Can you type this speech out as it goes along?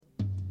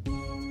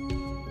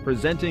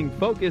presenting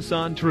Focus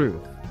on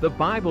Truth, the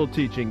Bible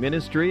teaching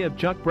ministry of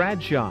Chuck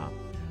Bradshaw.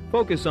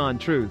 Focus on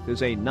Truth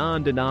is a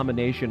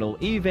non-denominational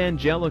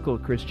evangelical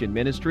Christian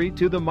ministry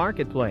to the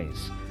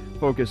marketplace.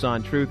 Focus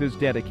on Truth is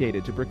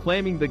dedicated to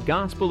proclaiming the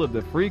gospel of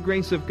the free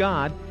grace of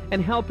God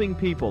and helping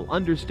people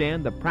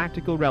understand the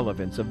practical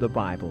relevance of the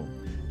Bible.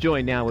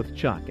 Join now with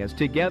Chuck as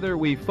together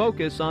we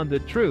focus on the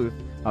truth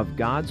of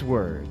God's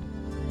Word.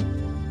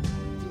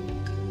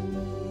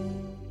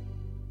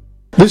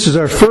 This is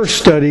our first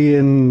study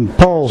in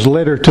Paul's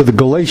letter to the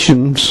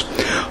Galatians.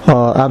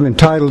 I've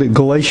entitled it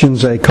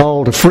Galatians, A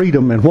Call to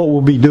Freedom, and what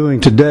we'll be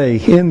doing today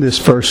in this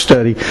first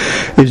study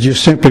is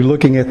just simply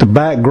looking at the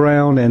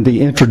background and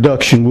the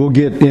introduction. We'll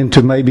get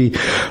into maybe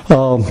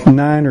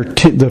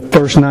the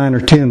first 9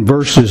 or 10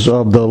 verses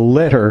of the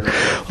letter.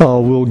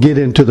 We'll get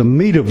into the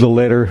meat of the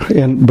letter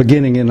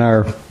beginning in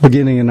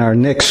our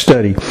next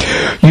study.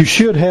 You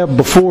should have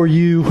before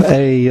you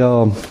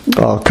a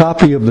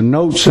copy of the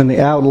notes and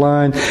the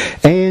outline,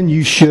 and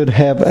you should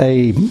have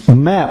a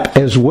map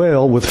as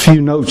well with a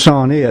few notes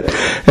on it.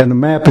 And the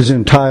map is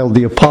entitled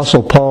The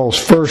Apostle Paul's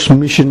First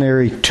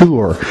Missionary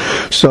Tour.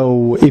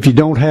 So if you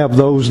don't have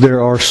those,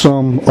 there are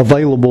some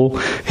available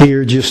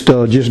here.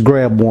 Just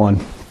grab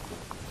one.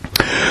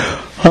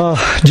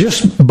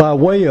 Just by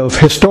way of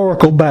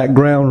historical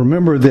background,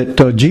 remember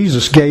that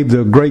Jesus gave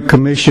the Great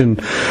Commission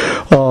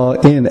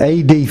in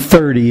AD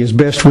 30, as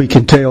best we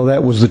can tell.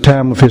 That was the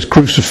time of his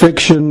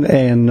crucifixion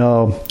and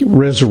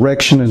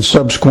resurrection and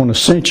subsequent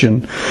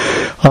ascension.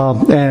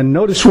 And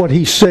notice what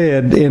he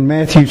said in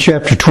Matthew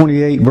chapter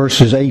 28,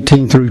 verses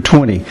 18 through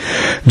 20.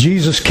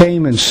 Jesus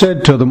came and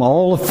said to them,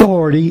 "All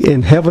authority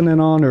in heaven and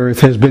on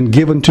earth has been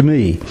given to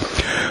me.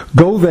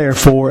 Go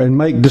therefore and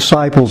make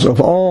disciples of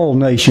all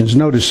nations."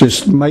 Notice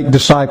this, make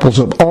disciples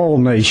of all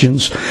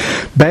nations,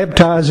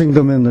 baptizing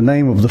them in the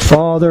name of the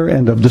Father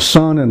and of the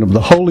Son and of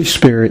the Holy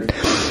Spirit,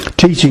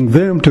 teaching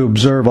them to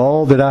observe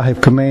all that I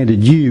have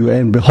commanded you,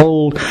 and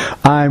behold,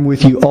 I am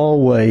with you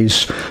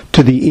always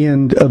to the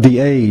end of the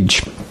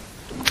age.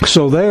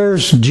 So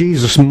there's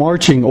Jesus'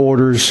 marching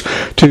orders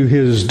to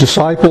his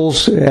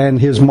disciples and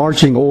his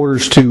marching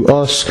orders to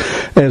us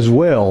as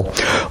well.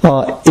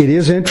 It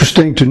is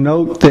interesting to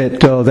note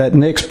that that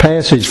next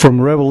passage from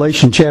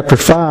Revelation chapter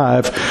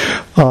 5,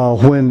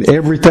 when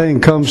everything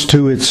comes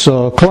to its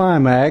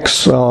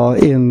climax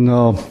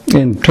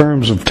in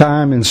terms of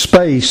time and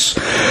space,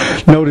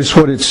 notice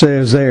what it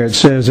says there. It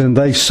says, "And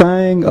they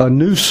sang a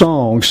new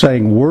song,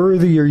 saying,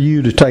 Worthy are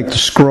you to take the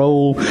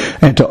scroll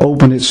and to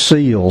open its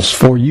seals,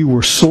 for you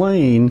were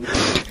slain,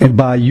 and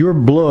by your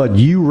blood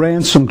you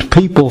ransomed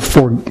people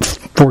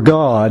for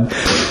God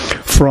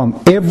from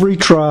every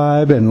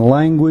tribe and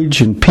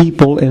language and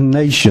people and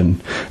nation,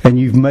 and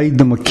you've made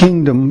them a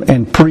kingdom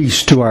and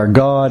priests to our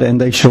God, and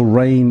they shall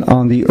reign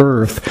on the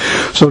earth."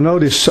 So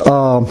notice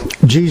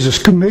Jesus'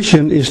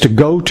 commission is to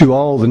go to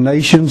all the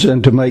nations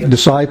and to make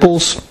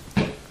disciples.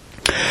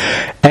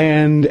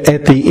 And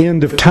at the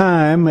end of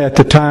time, at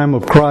the time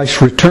of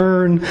Christ's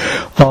return,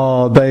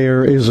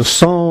 there is a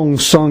song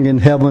sung in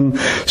heaven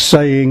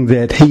saying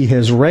that he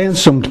has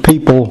ransomed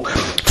people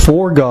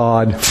for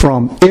God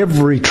from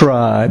every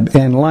tribe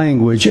and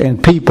language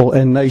and people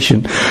and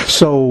nation.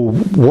 So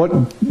what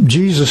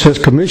Jesus has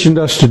commissioned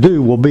us to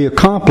do will be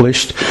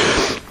accomplished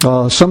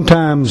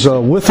sometimes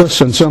with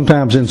us and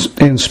sometimes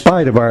in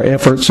spite of our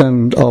efforts,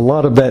 and a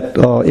lot of that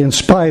in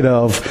spite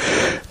of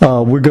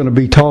we're going to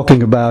be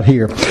talking about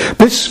here.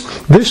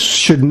 This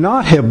should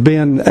not have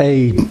been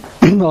a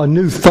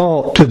new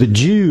thought to the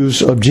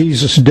Jews of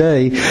Jesus'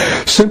 day,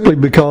 simply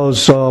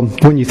because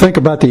when you think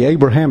about the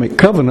Abrahamic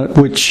covenant,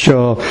 which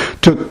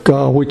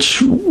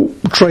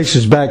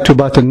traces back to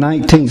about the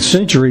 19th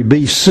century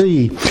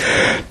BC,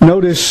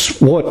 notice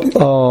what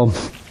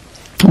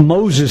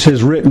Moses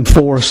has written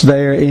for us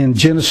there in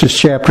Genesis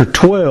chapter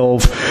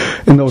 12.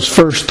 In those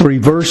first 3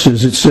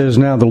 verses, it says,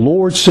 "Now the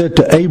Lord said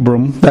to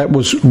Abram,"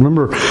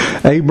 remember,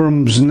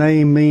 Abram's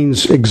name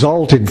means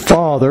exalted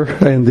father,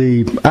 and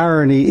the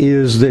irony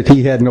is that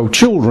he had no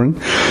children.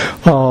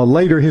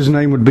 Later his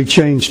name would be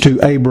changed to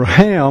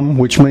Abraham,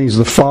 which means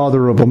the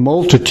father of a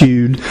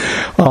multitude,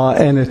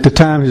 and at the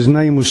time his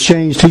name was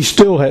changed, he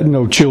still had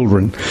no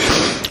children.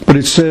 But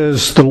it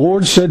says, "The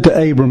Lord said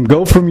to Abram,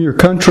 Go from your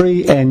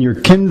country and your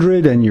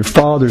kindred and your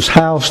father's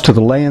house to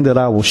the land that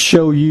I will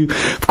show you."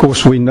 Of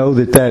course, we know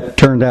that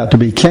turned out to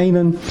be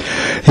Canaan.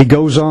 He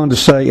goes on to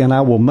say, "And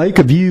I will make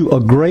of you a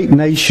great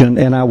nation,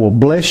 and I will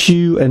bless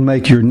you and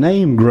make your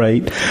name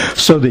great,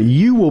 so that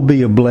you will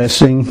be a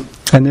blessing."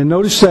 And then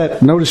notice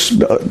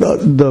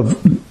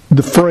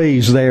the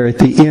phrase there at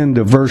the end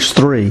of verse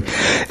 3.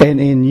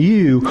 "And in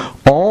you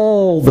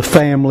all the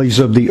families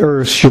of the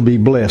earth shall be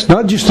blessed."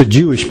 Not just the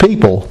Jewish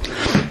people,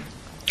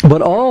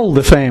 but all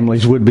the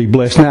families would be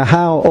blessed. Now,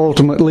 how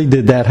ultimately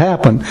did that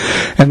happen?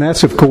 And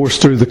that's, of course,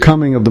 through the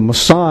coming of the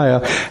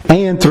Messiah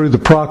and through the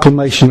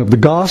proclamation of the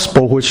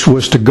gospel, which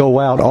was to go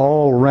out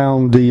all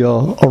around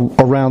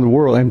the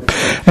world.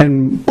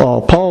 And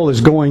Paul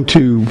is going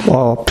to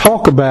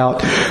talk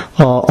about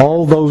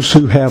all those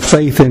who have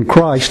faith in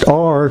Christ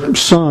are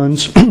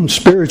sons,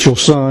 spiritual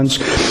sons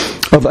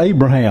of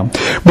Abraham.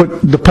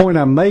 But the point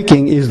I'm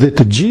making is that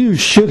the Jews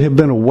should have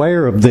been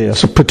aware of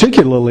this,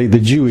 particularly the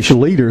Jewish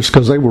leaders,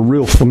 because they were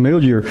real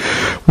familiar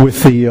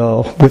with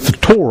the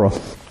Torah.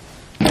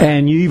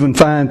 And you even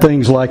find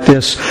things like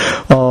this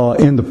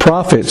in the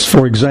prophets.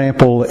 For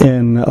example,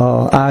 in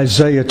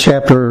Isaiah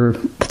chapter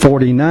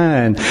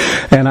 49,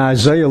 and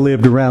Isaiah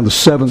lived around the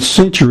 7th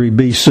century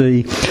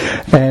BC,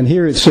 and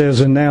here it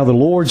says, "And now the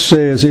Lord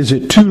says, is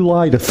it too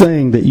light a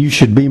thing that you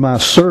should be my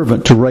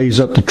servant to raise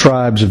up the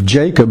tribes of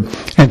Jacob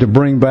and to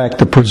bring back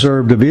the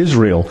preserved of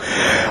Israel?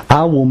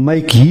 I will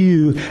make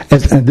you,"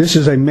 and this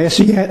is a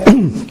messianic,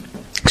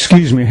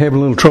 excuse me, I'm having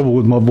a little trouble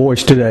with my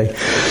voice today.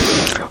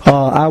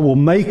 "I will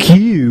make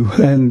you,"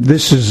 and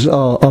this is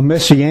a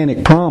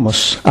messianic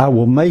promise, "I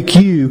will make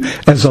you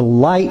as a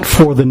light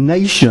for the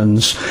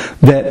nations,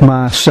 that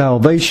my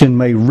salvation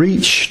may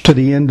reach to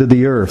the end of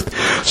the earth."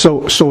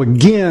 So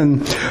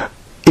again,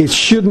 it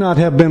should not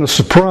have been a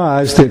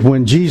surprise that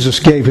when Jesus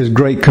gave His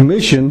Great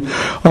Commission,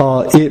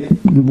 it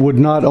would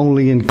not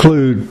only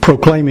include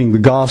proclaiming the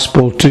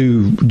gospel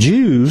to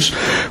Jews,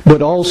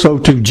 but also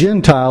to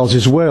Gentiles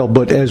as well.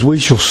 But as we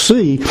shall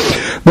see,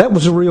 that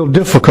was a real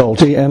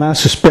difficulty, and I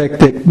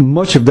suspect that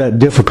much of that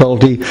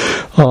difficulty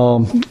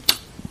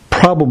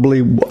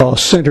probably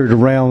centered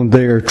around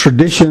their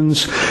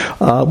traditions.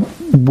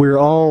 We're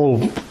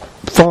all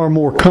far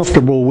more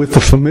comfortable with the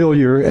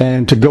familiar,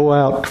 and to go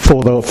out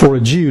for a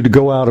Jew to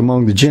go out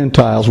among the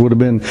Gentiles would have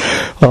been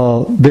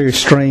very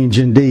strange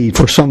indeed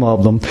for some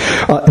of them.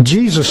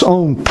 Jesus'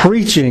 own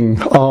preaching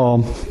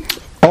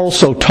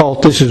also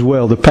taught this as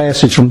well. The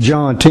passage from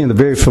John 10, the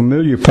very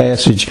familiar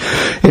passage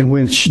in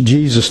which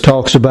Jesus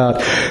talks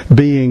about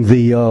being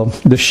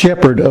the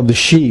shepherd of the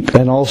sheep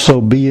and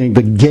also being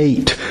the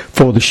gate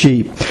for the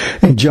sheep.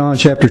 In John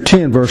chapter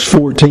 10, verse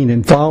 14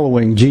 and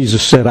following,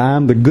 Jesus said, "I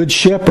am the good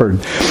shepherd.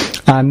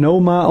 I know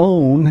my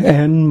own,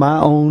 and my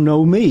own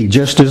know me,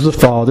 just as the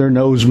Father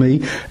knows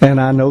me, and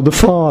I know the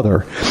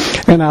Father.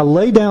 And I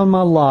lay down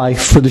my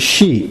life for the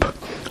sheep."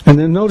 And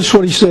then notice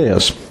what He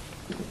says.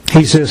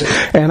 He says,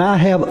 "And I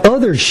have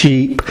other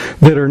sheep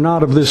that are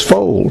not of this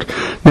fold."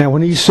 Now,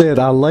 when He said,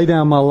 "I lay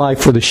down my life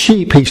for the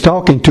sheep," He's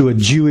talking to a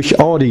Jewish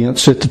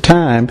audience at the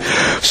time.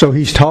 So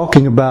He's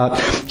talking about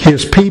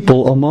His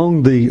people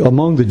among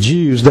the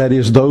Jews, that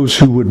is, those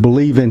who would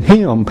believe in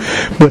Him.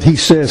 But He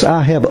says,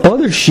 "I have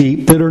other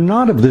sheep that are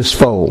not of this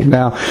fold."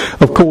 Now,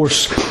 of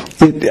course,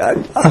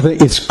 I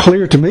think it's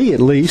clear to me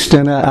at least,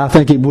 and I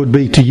think it would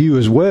be to you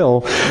as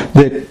well,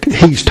 that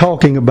He's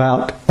talking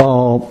about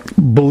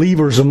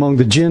believers among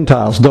the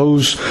Gentiles,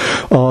 those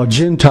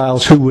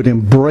Gentiles who would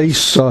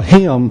embrace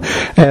Him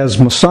as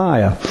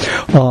Messiah.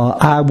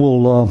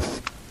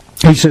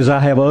 He says, "I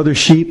have other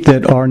sheep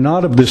that are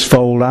not of this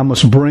fold. I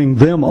must bring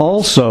them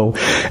also,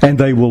 and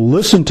they will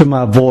listen to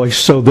my voice,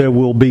 so there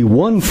will be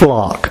one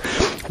flock,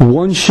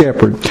 one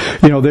shepherd."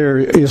 You know, there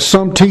is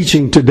some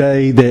teaching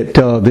today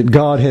that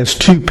God has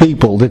two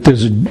people, that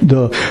there's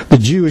the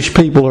Jewish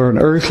people are an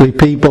earthly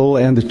people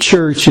and the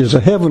church is a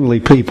heavenly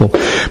people.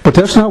 But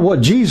that's not what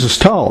Jesus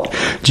taught.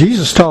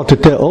 Jesus taught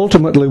that there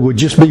ultimately would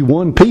just be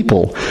one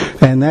people,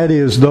 and that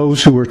is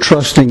those who are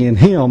trusting in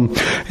Him,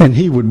 and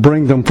He would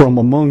bring them from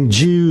among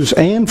Jews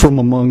and from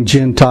among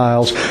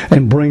Gentiles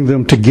and bring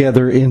them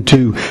together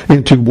into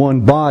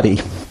one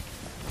body.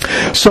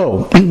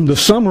 So, the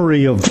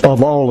summary of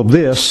all of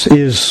this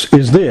is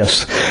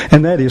this,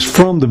 and that is,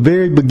 from the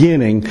very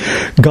beginning,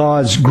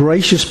 God's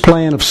gracious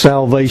plan of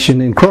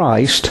salvation in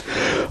Christ,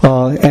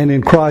 and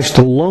in Christ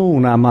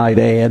alone, I might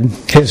add,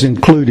 has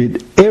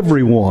included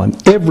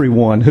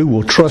everyone who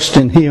will trust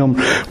in Him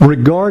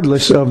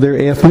regardless of their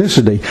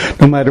ethnicity,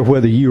 no matter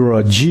whether you're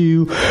a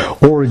Jew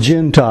or a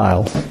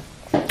Gentile.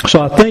 So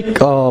I think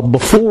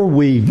before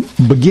we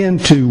begin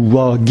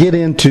to get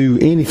into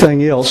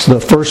anything else, the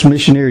first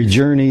missionary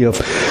journey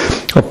of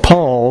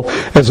Paul,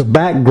 as a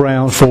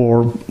background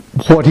for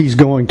what he's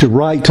going to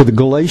write to the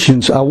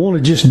Galatians, I want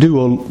to just do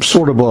a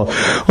sort of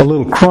a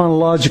little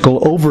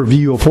chronological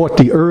overview of what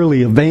the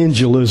early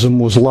evangelism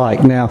was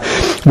like. Now,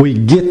 we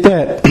get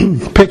that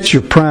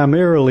picture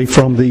primarily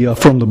from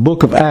the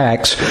book of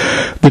Acts.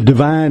 The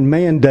divine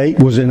mandate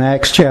was in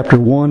Acts chapter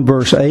 1,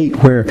 verse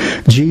 8, where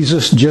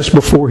Jesus, just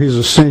before His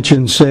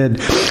ascension, said,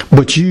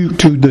 "But you,"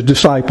 to the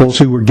disciples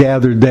who were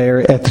gathered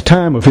there at the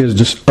time of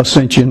His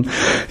ascension,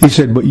 He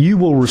said, "But you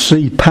will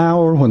receive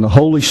power when the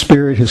Holy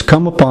Spirit has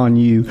come upon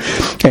you,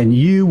 and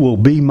you will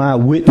be my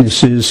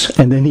witnesses."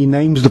 And then He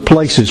names the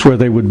places where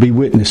they would be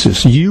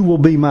witnesses. "You will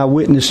be my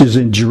witnesses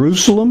in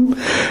Jerusalem,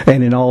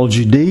 and in all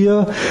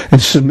Judea,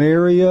 and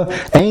Samaria,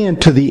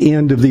 and to the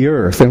end of the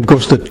earth." And of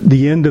course,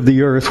 the end of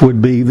the earth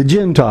would be the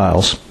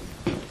Gentiles.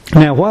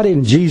 Now, why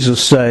didn't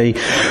Jesus say,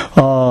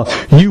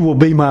 "You will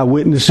be my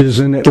witnesses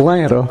in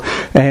Atlanta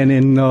and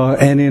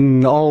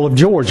in all of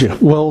Georgia"?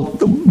 Well,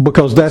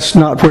 because that's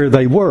not where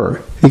they were.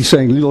 He's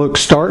saying, look,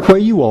 start where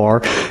you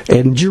are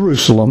in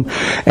Jerusalem,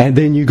 and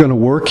then you're going to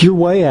work your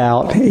way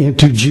out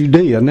into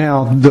Judea.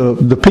 Now,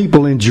 the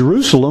people in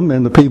Jerusalem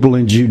and the people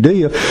in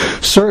Judea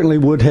certainly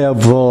would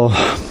have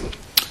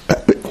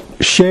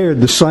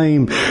shared the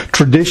same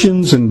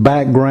traditions and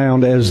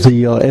background as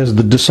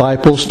the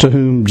disciples to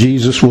whom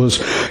Jesus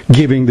was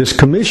giving this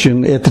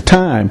commission at the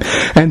time.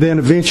 And then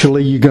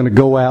eventually you're going to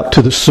go out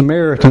to the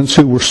Samaritans,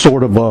 who were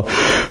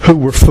who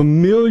were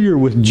familiar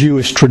with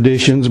Jewish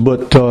traditions,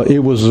 but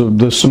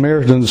the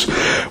Samaritans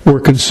were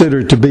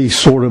considered to be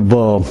sort of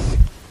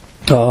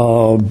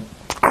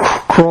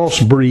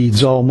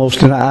crossbreeds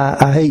almost, and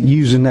I hate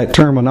using that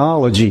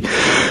terminology,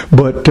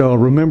 but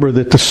remember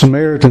that the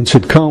Samaritans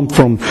had come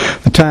from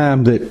the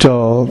time that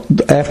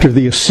after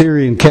the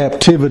Assyrian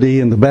captivity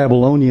and the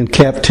Babylonian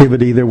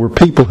captivity, there were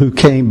people who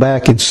came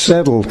back and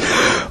settled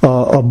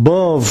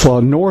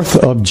north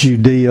of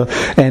Judea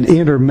and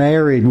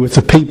intermarried with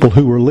the people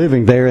who were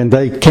living there, and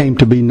they came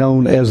to be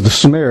known as the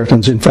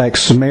Samaritans. In fact,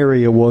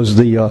 Samaria was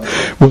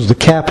the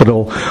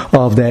capital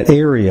of that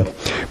area.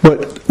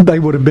 But they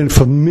would have been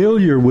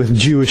familiar with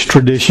Jewish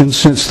traditions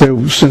since there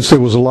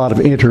was a lot of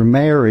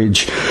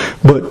intermarriage.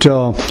 But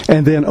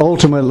and then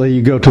ultimately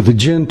you go to the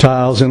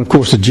Gentiles, and of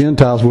course the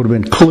Gentiles would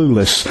have been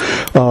clueless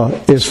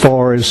as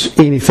far as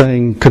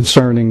anything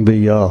concerning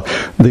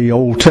the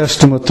Old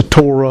Testament, the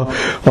Torah,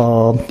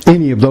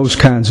 any of those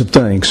kinds of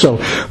things. So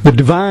the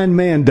divine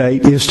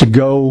mandate is to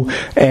go,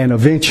 and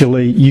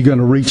eventually you're going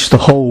to reach the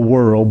whole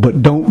world,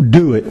 but don't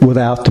do it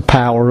without the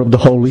power of the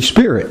Holy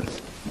Spirit.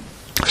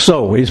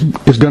 So it's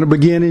going to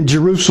begin in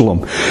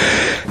Jerusalem.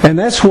 And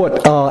that's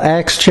what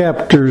Acts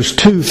chapters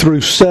 2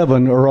 through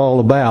 7 are all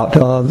about.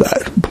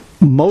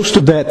 Most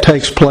of that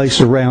takes place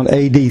around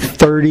AD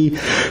 30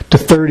 to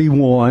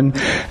 31,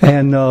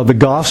 and the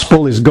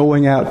gospel is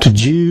going out to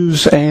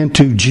Jews and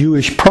to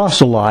Jewish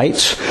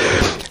proselytes.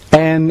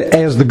 And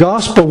as the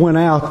gospel went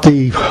out,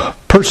 the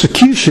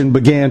persecution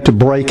began to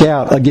break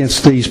out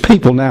against these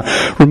people. Now,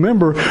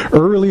 remember,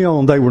 early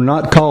on they were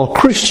not called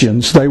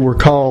Christians. They were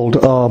called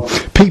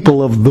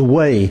people of the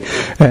way.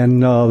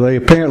 And they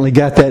apparently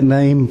got that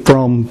name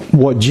from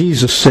what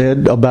Jesus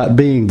said about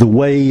being the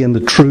way and the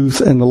truth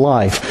and the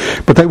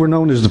life. But they were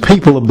known as the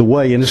people of the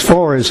way. And as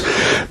far as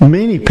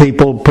many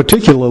people,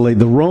 particularly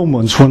the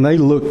Romans, when they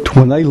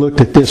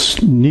looked at this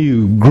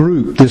new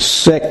group, this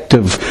sect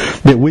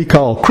that we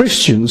call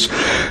Christians,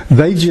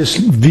 they just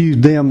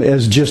viewed them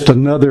as just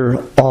another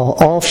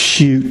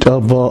offshoot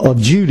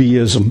of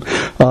Judaism.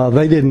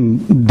 They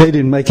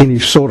didn't make any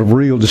sort of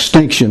real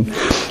distinction.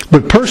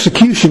 But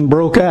persecution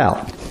broke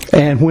out.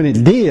 And when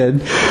it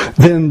did,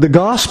 then the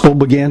gospel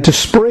began to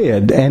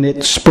spread, and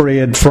it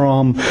spread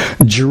from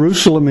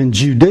Jerusalem and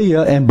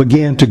Judea and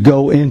began to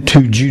go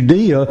into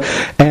Judea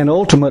and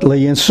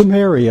ultimately in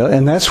Samaria.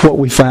 And that's what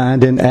we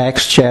find in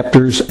Acts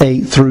chapters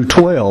 8 through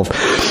 12.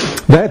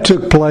 That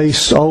took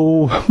place,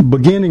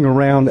 beginning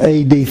around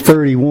AD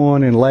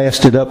 31 and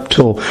lasted up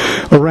till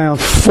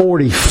around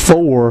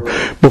 44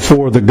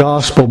 before the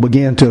gospel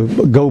began to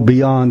go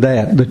beyond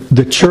that.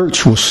 The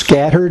church was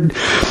scattered,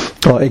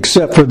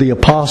 except for the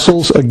apostles.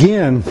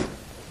 Again,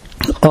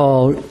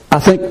 I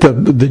think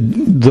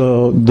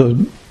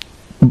the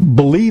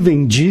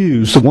believing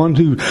Jews, the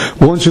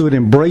ones who had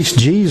embraced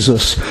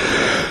Jesus,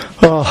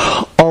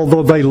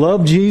 although they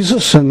loved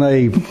Jesus and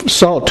they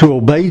sought to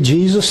obey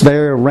Jesus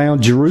there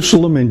around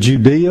Jerusalem and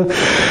Judea,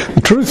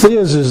 the truth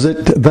is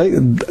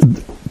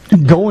that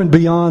going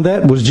beyond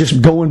that was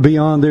just going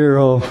beyond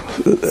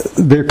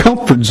their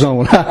comfort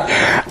zone.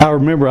 I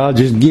remember, I'll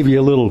just give you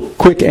a little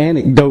quick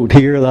anecdote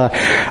here.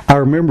 I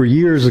remember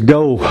years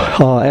ago,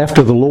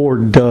 after the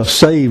Lord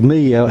saved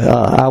me,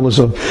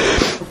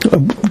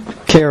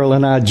 Carol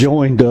and I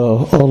joined a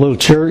little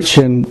church,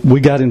 and we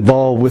got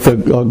involved with a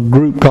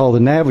group called the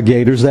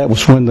Navigators. That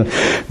was when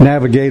the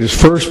Navigators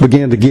first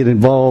began to get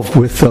involved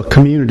with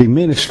community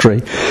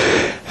ministry.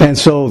 And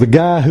so the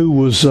guy who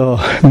was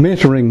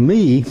mentoring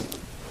me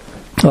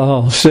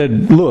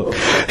said, look,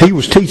 he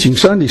was teaching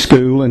Sunday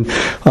school and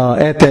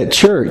at that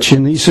church,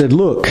 and he said,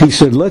 let's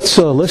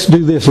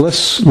do this.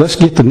 Let's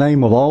get the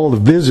name of all the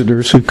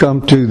visitors who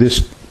come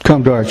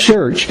to our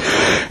church.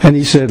 And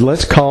he said,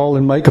 let's call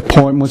and make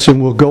appointments,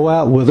 and we'll go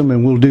out with them,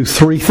 and we'll do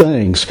three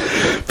things.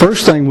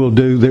 First thing we'll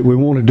do that we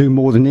want to do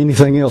more than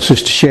anything else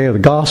is to share the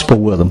gospel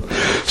with them.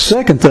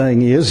 Second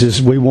thing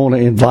is we want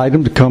to invite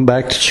them to come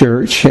back to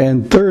church.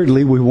 And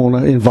thirdly, we want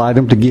to invite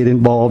them to get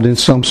involved in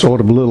some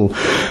sort of little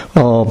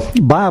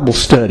Bible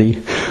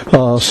study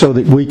so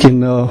that we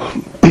can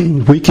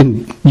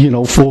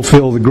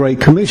fulfill the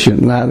Great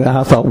Commission. And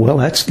I thought, well,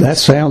 that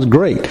sounds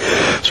great.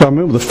 So I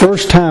remember the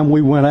first time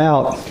we went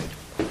out,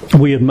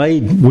 we had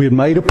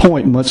made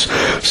appointments,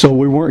 so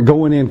we weren't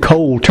going in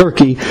cold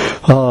turkey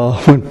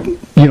when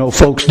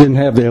folks didn't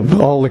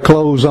have all the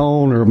clothes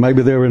on, or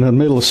maybe they were in the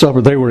middle of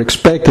supper. They were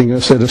expecting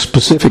us at a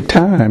specific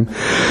time,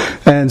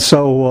 and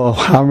so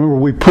I remember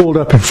we pulled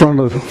up in front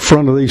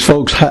of these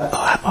folks'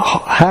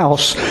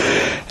 house,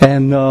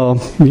 and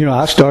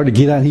I started to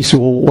get out. And he said,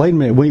 "Well, wait a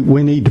minute,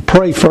 we need to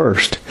pray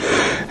first."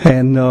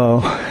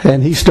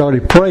 And he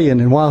started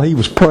praying, and while he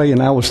was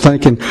praying, I was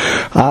thinking,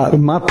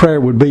 my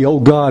prayer would be, oh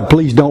God,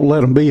 please don't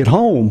let them be at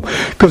home,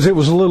 because it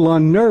was a little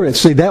unnerving.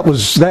 See, that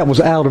was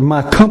out of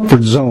my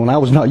comfort zone. I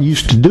was not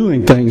used to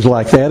doing things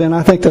like that, and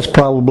I think that's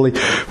probably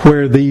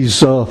where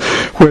these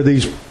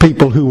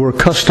people who were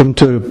accustomed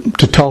to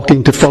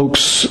talking to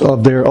folks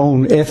of their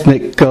own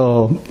ethnic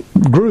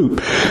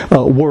group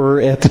were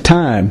at the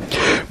time.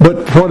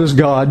 But what does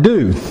God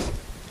do?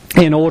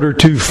 In order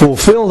to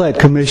fulfill that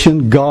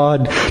commission,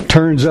 God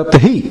turns up the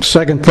heat.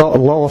 Second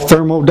law of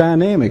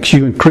thermodynamics.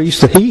 You increase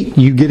the heat,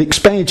 you get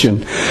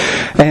expansion.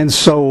 And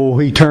so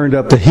he turned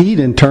up the heat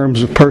in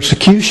terms of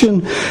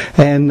persecution,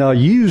 and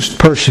used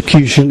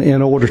persecution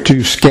in order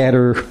to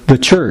scatter the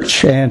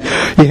church. And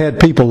you had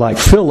people like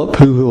Philip,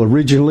 who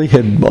originally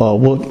had,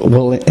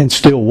 and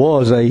still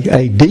was,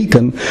 a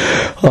deacon,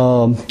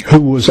 who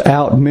was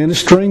out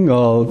ministering.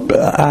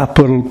 I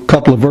put a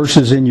couple of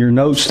verses in your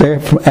notes there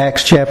from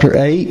Acts chapter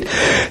 8.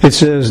 It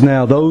says,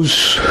 now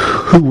those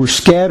who were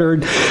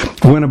scattered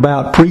went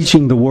about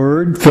preaching the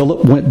word.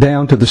 Philip went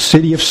down to the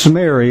city of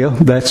Samaria.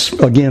 That's,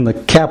 again, the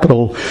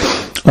capital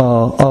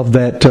of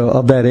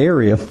that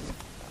area.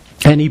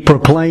 And he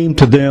proclaimed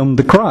to them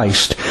the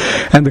Christ.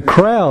 And the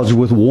crowds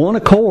with one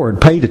accord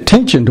paid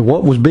attention to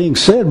what was being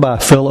said by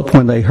Philip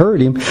when they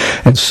heard him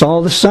and saw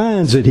the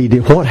signs that he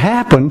did. What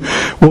happened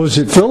was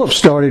that Philip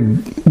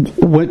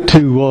went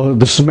to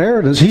the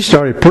Samaritans. He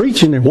started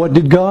preaching, and what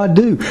did God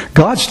do?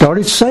 God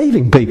started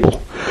saving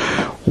people.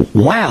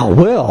 Wow,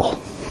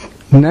 well,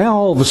 now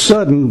all of a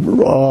sudden,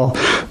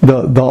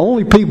 the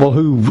only people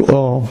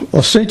who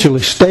essentially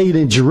stayed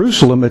in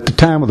Jerusalem at the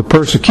time of the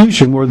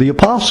persecution were the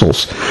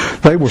apostles.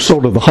 They were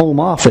sort of the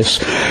home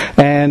office.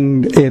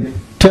 And it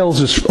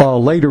tells us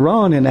later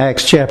on in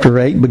Acts chapter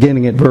 8,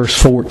 beginning at verse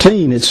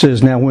 14, it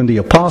says, now when the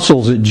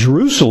apostles at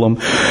Jerusalem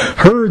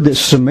heard that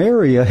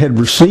Samaria had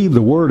received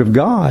the word of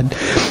God,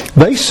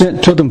 they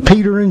sent to them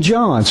Peter and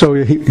John. So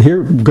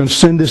here we're going to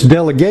send this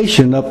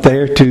delegation up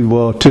there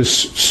to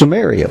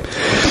Samaria,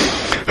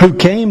 who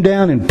came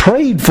down and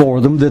prayed for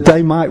them that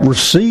they might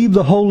receive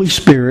the Holy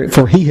Spirit,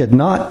 for he had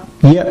not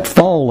yet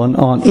fallen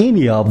on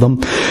any of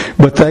them,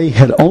 but they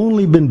had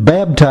only been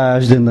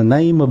baptized in the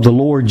name of the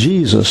Lord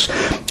Jesus.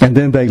 And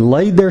then they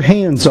laid their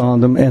hands on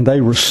them, and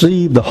they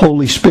received the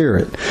Holy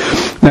Spirit.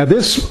 Now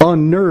this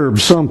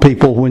unnerves some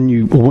people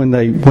when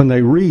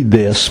they read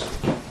this,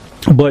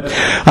 but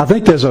I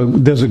think there's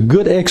a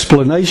good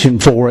explanation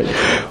for it.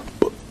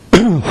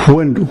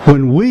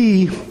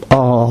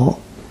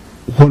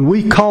 When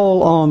we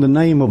call on the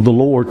name of the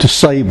Lord to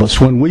save us,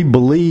 when we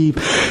believe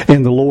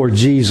in the Lord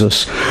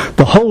Jesus,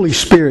 the Holy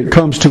Spirit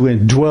comes to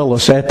indwell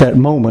us at that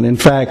moment. In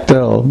fact,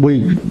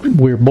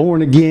 we're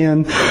born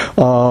again,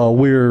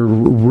 we're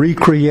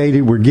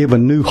recreated, we're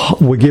given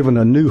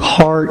a new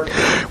heart,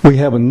 we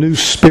have a new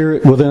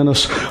spirit within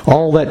us.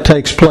 All that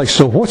takes place.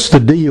 So what's the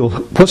deal?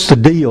 What's the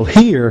deal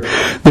here?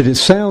 That it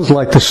sounds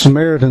like the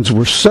Samaritans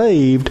were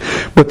saved,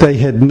 but they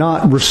had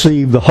not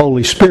received the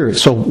Holy Spirit.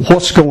 So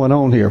what's going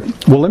on here?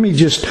 Well, let me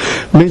just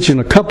mention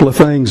a couple of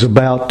things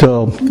about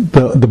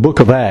the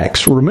book of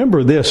Acts.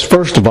 Remember this,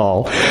 first of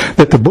all,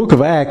 that the book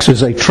of Acts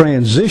is a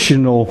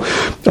transitional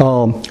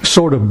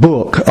sort of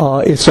book.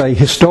 It's a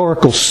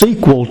historical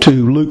sequel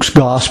to Luke's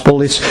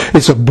gospel.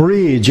 It's a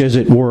bridge, as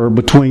it were,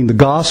 between the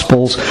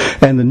Gospels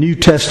and the New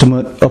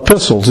Testament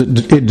epistles.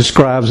 It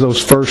describes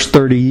those first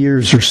 30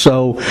 years or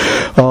so.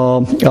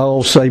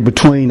 I'll say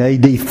between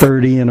AD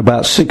 30 and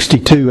about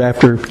 62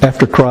 after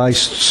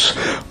Christ's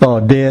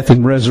death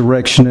and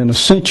resurrection and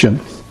ascension.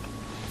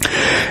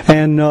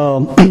 And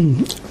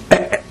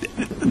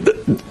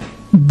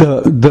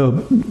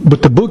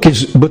but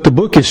the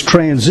book is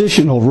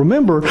transitional.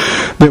 Remember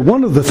that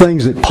one of the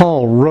things that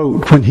Paul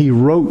wrote when he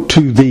wrote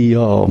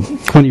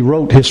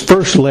his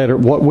first letter,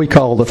 what we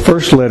call the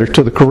first letter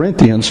to the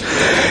Corinthians,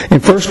 in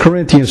 1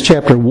 Corinthians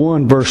chapter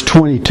 1 verse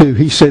 22,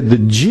 he said the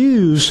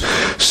Jews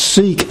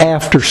seek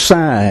after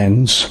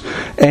signs,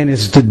 and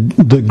it's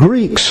the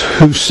Greeks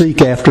who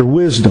seek after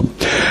wisdom.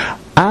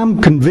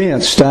 I'm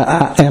convinced,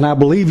 and I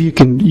believe you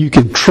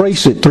can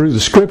trace it through the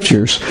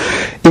Scriptures,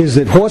 is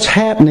that what's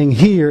happening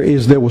here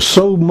is there was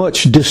so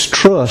much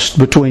distrust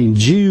between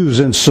Jews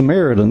and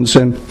Samaritans,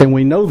 and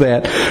we know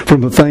that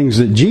from the things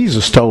that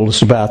Jesus told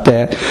us about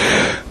that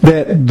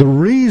the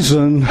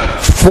reason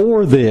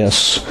for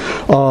this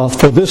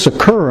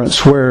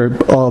occurrence, where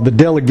the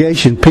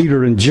delegation,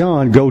 Peter and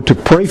John, go to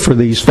pray for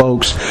these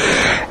folks,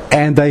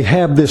 and they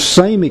have this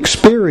same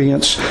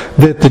experience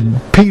that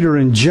Peter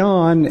and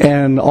John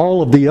and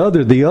all of the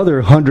other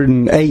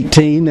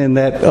 118 in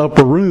that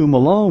upper room,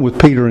 along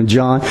with Peter and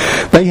John,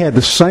 they had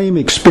the same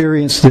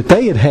experience that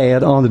they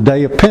had on the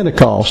day of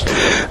Pentecost.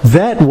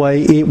 That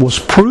way, it was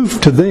proof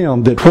to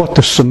them that what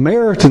the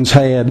Samaritans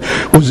had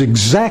was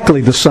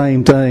exactly the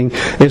same thing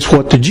as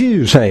what the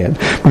Jews had,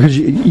 because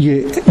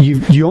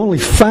you only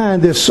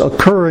find this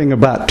occurring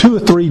about 2 or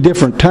 3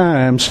 different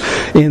times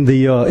in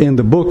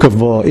the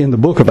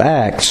book of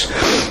Acts.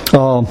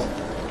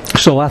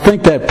 So I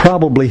think that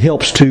probably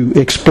helps to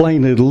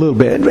explain it a little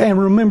bit. And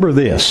remember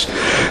this,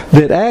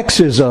 that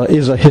Acts is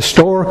a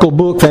historical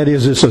book. That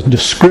is, it's a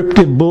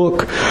descriptive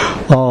book.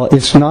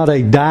 It's not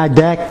a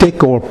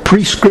didactic or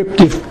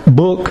prescriptive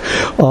book.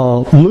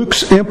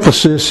 Luke's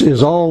emphasis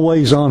is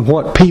always on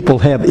what people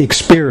have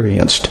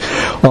experienced.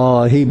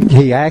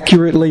 He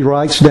accurately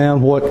writes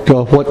down what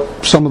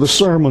some of the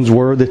sermons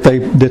were that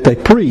they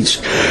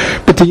preached.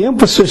 But the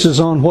emphasis is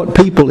on what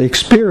people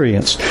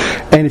experience.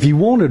 And if you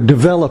want to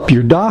develop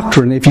your doctrine,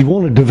 if you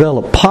want to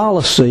develop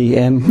policy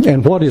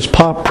and what is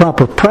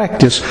proper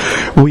practice,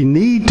 we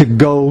need to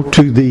go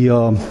to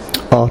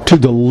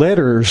the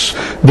letters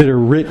that are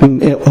written,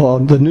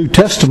 the New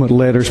Testament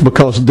letters,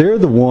 because they're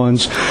the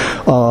ones,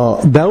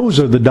 those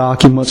are the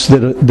documents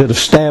that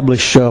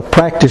establish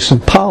practice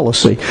and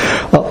policy.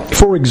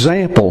 For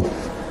example,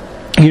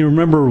 you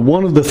remember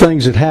one of the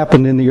things that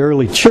happened in the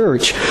early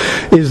church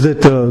is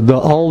that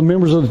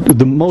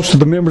most of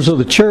the members of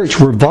the church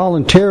were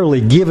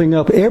voluntarily giving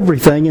up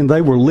everything, and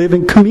they were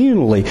living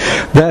communally.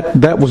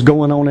 That was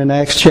going on in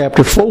Acts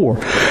chapter 4.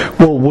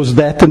 Well, was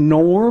that the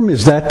norm?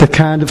 Is that the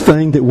kind of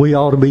thing that we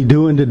ought to be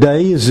doing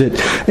today? Is it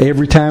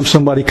every time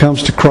somebody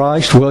comes to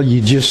Christ, well,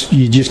 you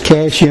just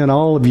cash in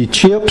all of your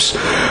chips,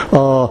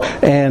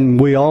 and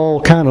we all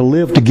kind of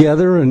live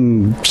together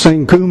and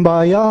sing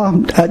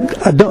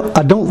Kumbaya?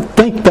 I don't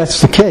think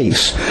that's the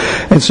case.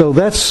 And so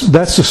that's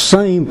the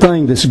same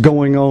thing that's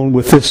going on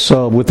with this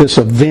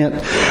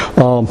event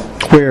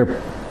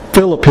where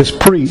Philip has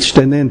preached,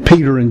 and then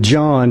Peter and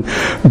John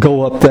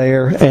go up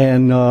there,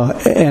 and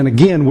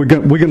again we're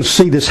going to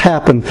see this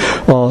happen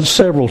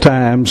several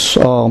times.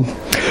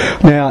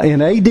 Now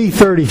in AD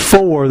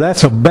 34,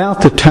 that's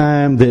about the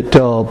time that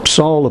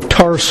Saul of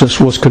Tarsus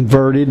was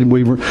converted, and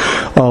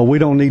we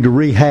don't need to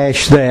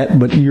rehash that,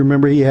 but you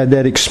remember he had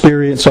that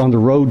experience on the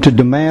road to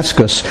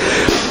Damascus,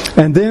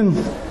 and then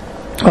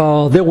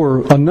there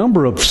were a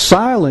number of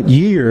silent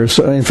years.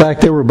 In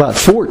fact, there were about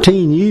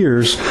 14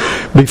 years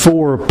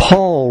before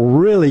Paul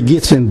really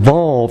gets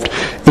involved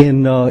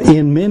in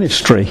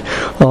ministry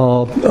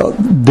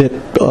that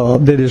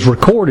is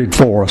recorded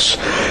for us.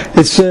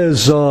 It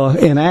says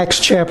in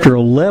Acts chapter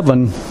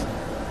 11,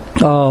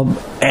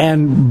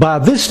 and by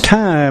this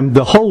time,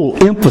 the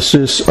whole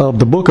emphasis of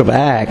the book of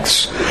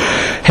Acts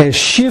has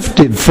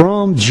shifted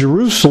from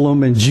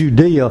Jerusalem and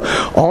Judea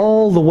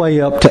all the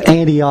way up to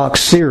Antioch,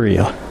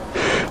 Syria.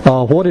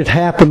 What had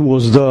happened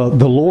was the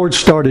Lord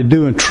started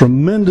doing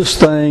tremendous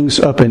things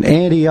up in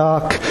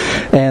Antioch,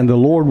 and the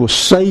Lord was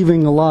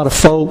saving a lot of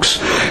folks,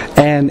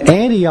 and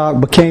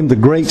Antioch became the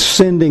great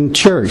sending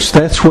church.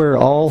 That's where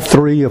all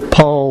three of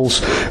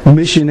Paul's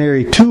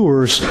missionary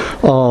tours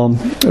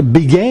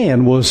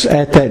began, was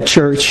at that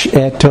church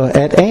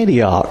at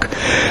Antioch.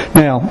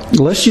 Now,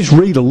 let's just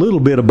read a little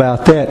bit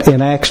about that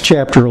in Acts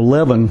chapter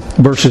 11,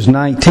 verses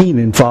 19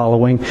 and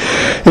following.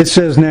 It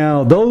says,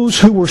 "Now those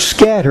who were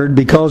scattered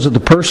because of the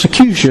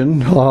persecution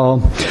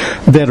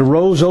that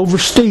arose over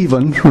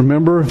Stephen,"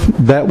 remember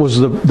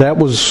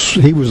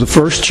he was the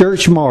first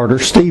church martyr,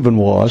 Stephen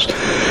was,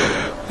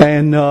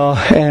 and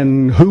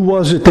who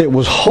was it that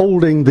was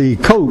holding the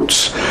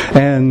coats?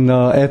 And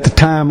at the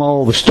time,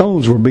 all the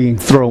stones were being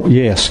thrown.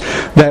 Yes,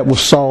 that was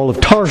Saul of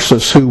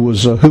Tarsus who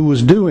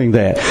was doing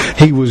that.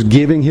 He was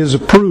giving his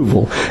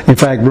approval. In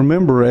fact,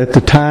 remember, at the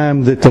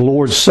time that the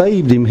Lord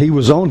saved him, he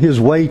was on his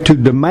way to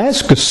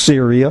Damascus,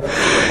 Syria,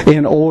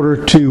 in order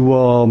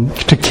to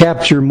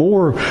capture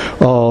more.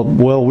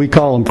 We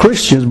call them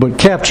Christians, but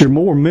capture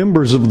more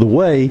members of the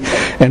way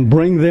and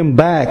bring them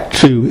back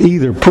to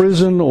either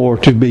prison or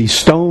to be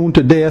stoned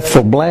to death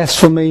for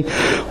blasphemy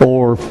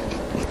or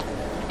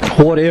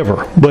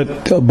whatever.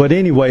 But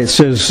anyway, it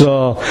says,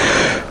 now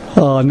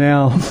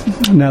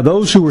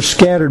those who were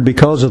scattered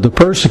because of the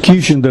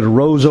persecution that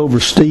arose over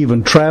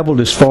Stephen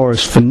traveled as far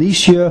as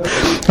Phoenicia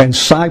and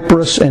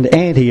Cyprus and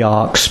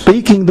Antioch,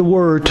 speaking the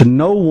word to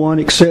no one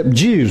except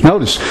Jews.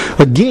 Notice,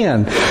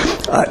 again,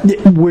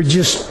 we're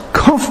just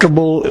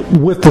comfortable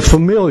with the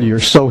familiar.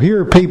 So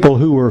here are people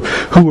who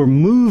are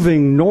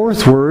moving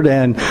northward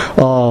and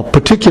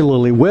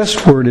particularly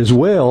westward as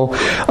well,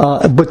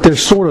 but they're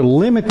sort of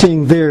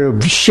limiting their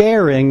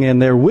sharing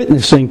and their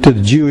witnessing to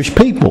the Jewish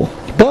people.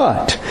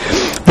 But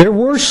there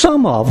were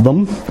some of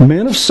them,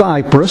 men of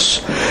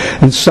Cyprus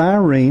and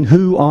Cyrene,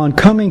 who on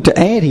coming to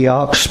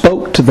Antioch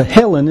spoke to the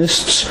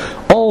Hellenists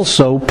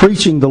also,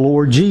 preaching the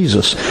Lord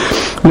Jesus.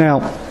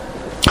 Now,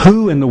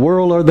 who in the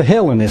world are the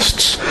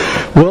Hellenists?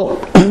 Well,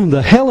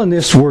 the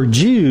Hellenists were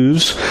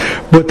Jews,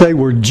 but they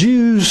were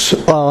Jews.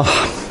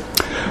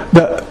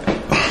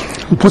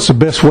 What's the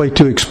best way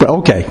to explain?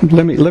 Okay,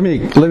 let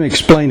me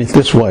explain it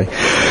this way.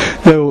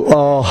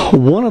 So,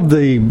 one of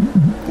the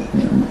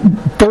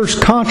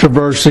first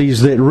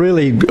controversies that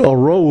really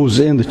arose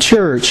in the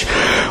church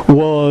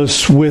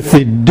was with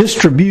the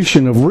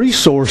distribution of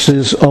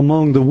resources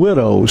among the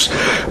widows.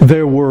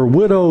 There were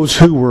widows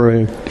who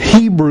were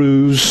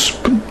Hebrews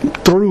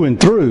through and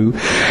through,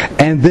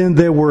 and and then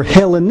there were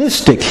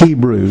Hellenistic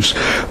Hebrews.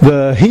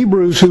 The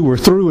Hebrews who were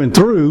through and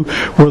through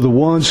were the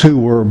ones who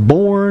were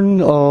born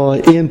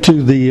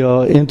into the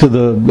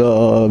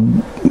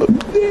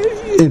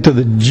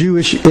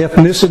Jewish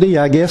ethnicity,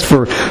 I guess,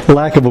 for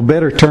lack of a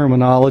better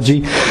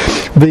terminology.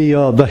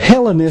 The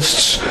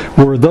Hellenists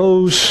were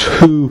those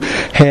who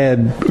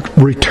had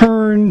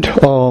returned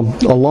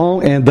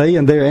along, and they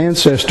and their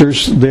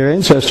ancestors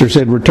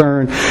had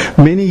returned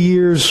many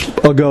years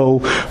ago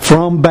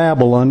from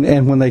Babylon,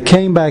 and when they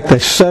came back, they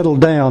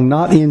settled down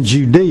not in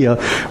Judea,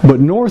 but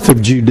north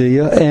of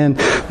Judea, and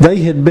they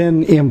had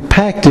been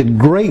impacted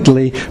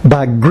greatly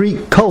by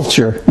Greek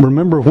culture.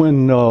 Remember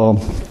when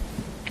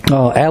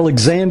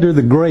Alexander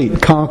the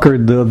Great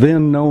conquered the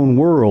then known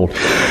world.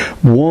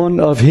 One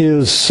of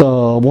his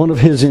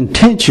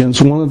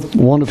intentions,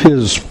 one of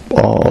his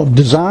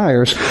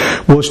desires,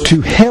 was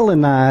to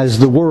Hellenize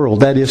the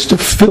world. That is, to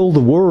fill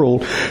the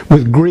world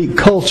with Greek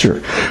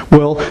culture.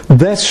 Well,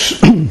 that's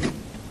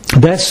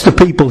the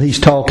people he's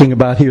talking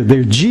about here.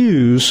 They're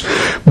Jews,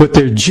 but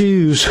they're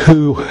Jews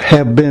who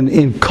have been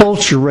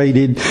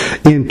enculturated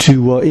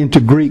into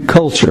Greek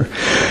culture.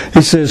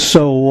 He says,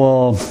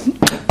 so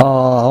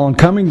on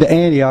coming to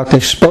Antioch, they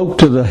spoke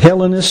to the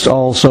Hellenists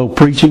also,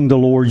 preaching the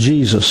Lord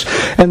Jesus.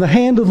 And the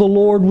hand of the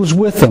Lord was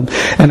with them,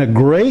 and a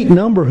great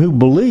number who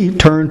believed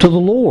turned to the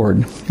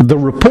Lord. The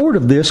report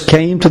of this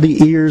came to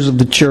the ears of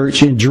the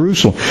church in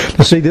Jerusalem.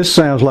 Now, see, this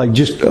sounds like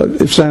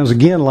it sounds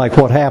again like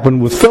what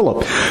happened with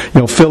Philip.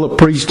 Philip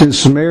preached in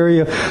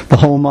Samaria. The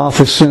Home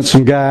Office sent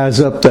some guys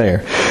up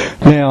there.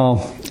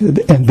 Now,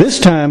 and this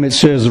time it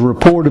says the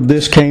report of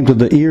this came to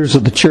the ears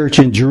of the church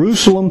in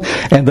Jerusalem,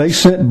 and they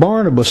sent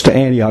Barnabas to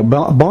Antioch.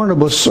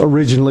 Barnabas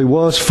originally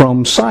was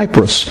from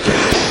Cyprus.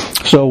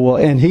 So,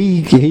 and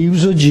he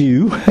was a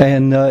Jew,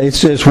 and it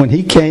says when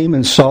he came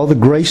and saw the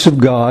grace of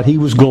God, he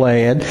was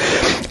glad,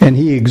 and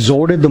he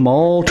exhorted them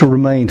all to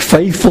remain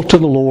faithful to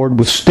the Lord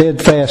with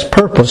steadfast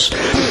purpose.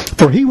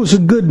 For he was a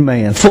good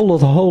man, full of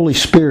the Holy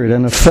Spirit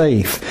and of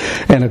faith,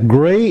 and a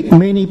great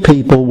many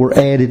people were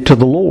added to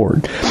the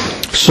Lord.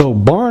 So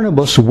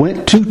Barnabas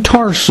went to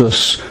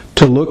Tarsus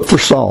to look for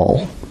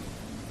Saul.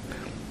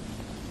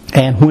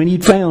 And when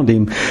he'd found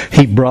him,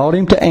 he brought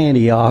him to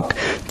Antioch.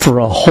 For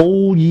a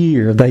whole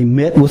year they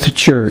met with the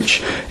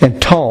church and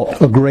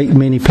taught a great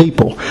many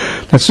people.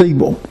 Now see,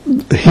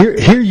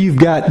 here you've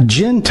got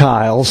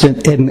Gentiles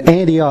in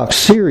Antioch,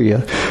 Syria,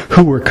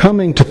 who were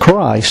coming to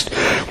Christ.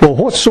 Well,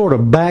 what sort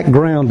of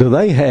background do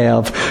they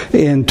have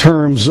in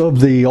terms of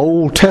the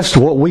Old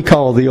Testament, what we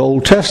call the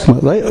Old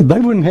Testament? They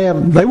wouldn't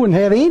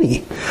have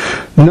any.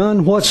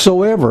 None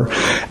whatsoever.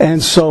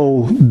 And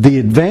so the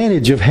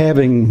advantage of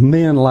having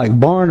men like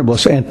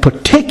Barnabas, and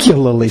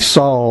particularly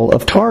Saul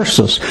of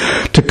Tarsus,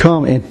 to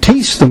come and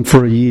teach them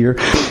for a year.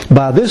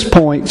 By this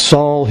point,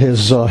 Saul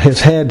has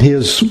had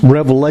his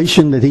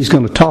revelation that he's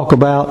going to talk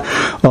about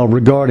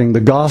regarding the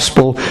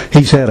gospel.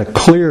 He's had a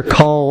clear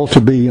call to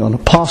be an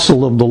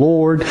apostle of the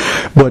Lord,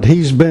 but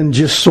he's been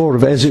just sort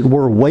of, as it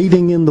were,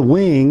 waiting in the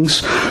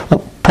wings.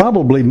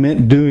 Probably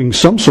meant doing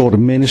some sort of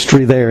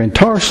ministry there in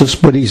Tarsus,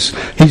 but he's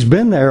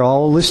been there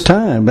all this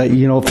time.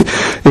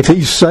 If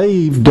he's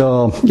saved,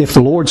 if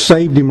the Lord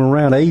saved him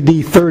around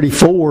AD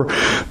 34,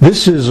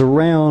 this is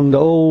around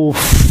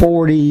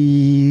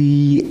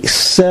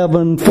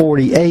 47,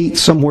 48,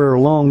 somewhere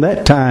along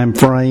that time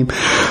frame.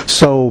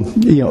 So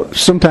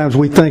sometimes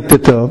we think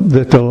that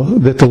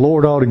the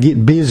Lord ought to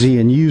get busy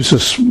and use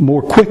us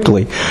more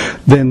quickly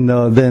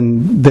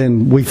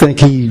than we think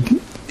He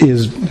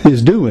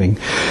is doing.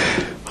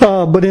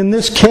 But in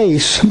this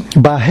case,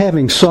 by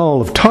having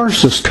Saul of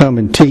Tarsus come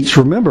and teach,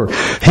 remember,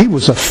 he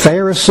was a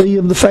Pharisee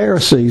of the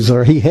Pharisees,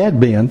 or he had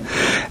been,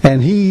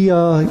 and he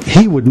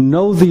would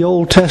know the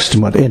Old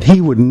Testament, and he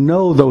would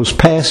know those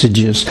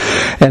passages,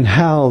 and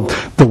how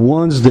the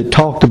ones that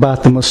talked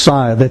about the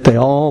Messiah, that they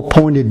all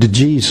pointed to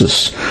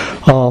Jesus.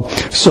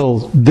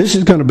 So this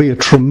is going to be a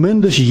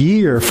tremendous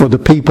year for the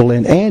people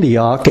in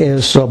Antioch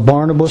as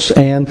Barnabas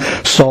and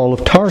Saul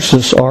of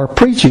Tarsus are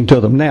preaching to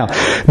them. Now,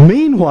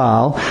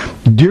 meanwhile,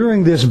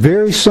 during this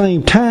very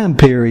same time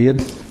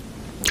period,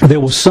 there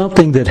was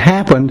something that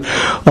happened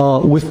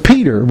with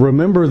Peter.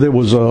 Remember, there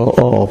was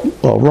a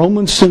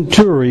Roman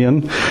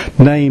centurion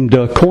named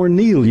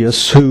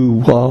Cornelius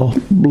who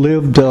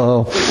lived,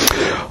 who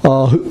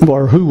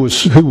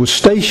was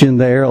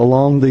stationed there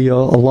along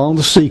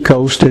the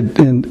seacoast at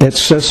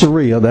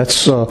Caesarea.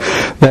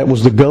 That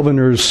was the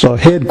governor's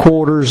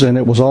headquarters, and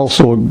it was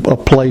also a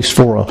place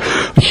for a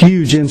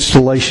huge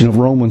installation of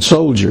Roman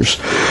soldiers.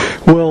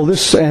 Well,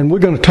 and we're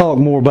going to talk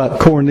more about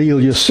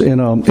Cornelius in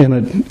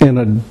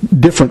a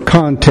different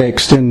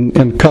context in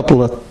a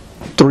couple of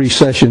 3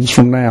 sessions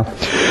from now.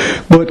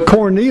 But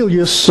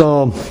Cornelius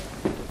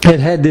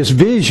had this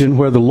vision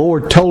where the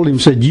Lord told him,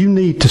 said, you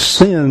need to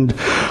send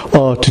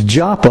to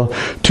Joppa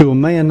to a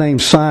man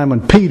named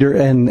Simon Peter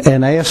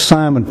and ask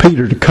Simon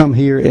Peter to come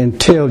here and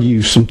tell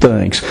you some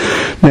things.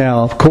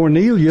 Now,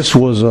 Cornelius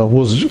was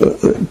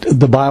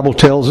the Bible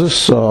tells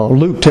us,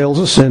 Luke tells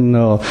us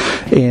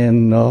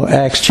in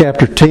Acts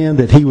chapter 10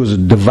 that he was a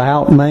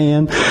devout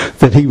man,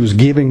 that he was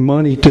giving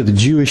money to the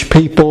Jewish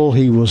people.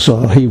 He was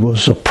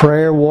a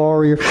prayer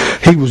warrior.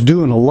 He was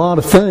doing a lot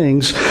of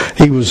things.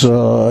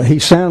 He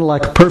sounded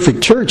like a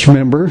perfect church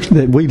member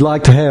that we'd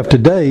like to have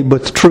today.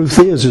 But the truth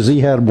is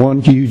he had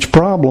one huge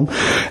problem,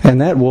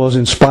 and that was,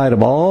 in spite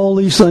of all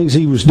these things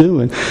he was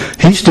doing,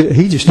 he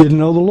just didn't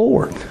know the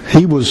Lord.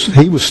 He was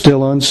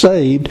still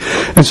unsaved,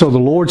 and so the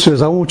Lord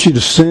says, "I want you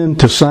to send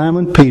to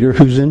Simon Peter,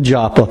 who's in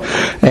Joppa,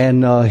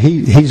 and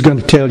he's going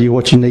to tell you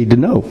what you need to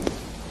know."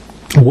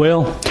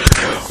 Well,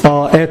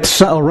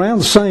 around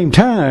the same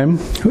time,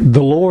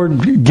 the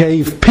Lord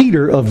gave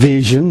Peter a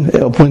vision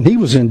when he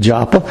was in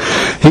Joppa.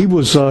 He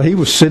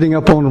was sitting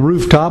up on the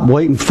rooftop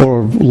waiting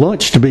for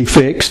lunch to be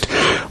fixed,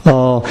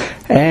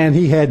 and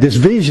he had this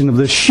vision of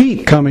this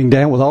sheep coming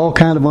down with all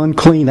kind of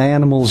unclean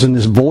animals, and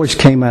this voice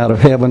came out of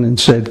heaven and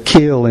said,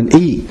 "Kill and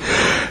eat."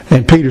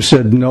 And Peter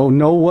said,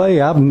 No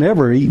way, I've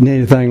never eaten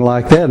anything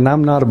like that, and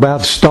I'm not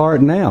about to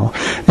start now.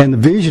 And the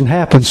vision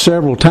happened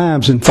several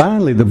times, and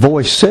finally the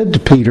voice said to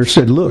Peter,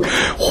 "Look,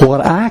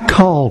 what I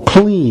call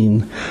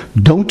clean,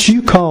 don't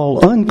you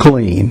call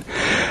unclean."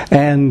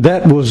 And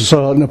that was,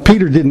 now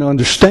Peter didn't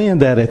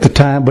understand that at the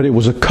time, but it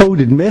was a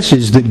coded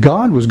message that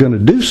God was going to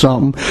do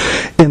something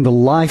in the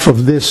life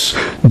of this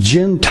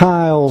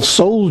Gentile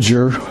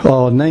soldier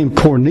named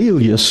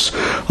Cornelius,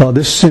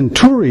 this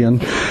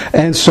centurion.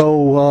 And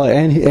so,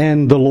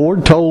 and the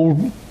Lord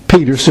told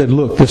Peter, said,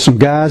 "Look, there's some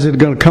guys that are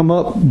going to come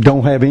up.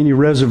 Don't have any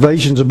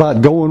reservations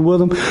about going with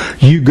them.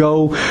 You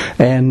go,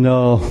 and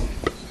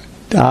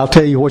I'll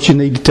tell you what you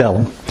need to tell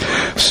them."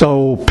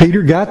 So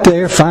Peter got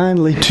there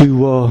finally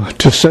to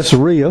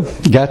Caesarea,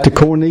 got to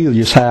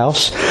Cornelius'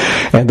 house,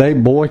 and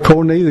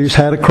Cornelius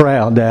had a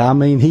crowd there. I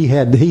mean, he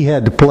had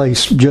the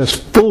place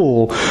just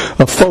full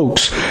of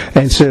folks,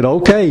 and said,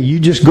 "Okay, you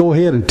just go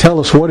ahead and tell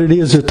us what it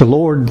is that the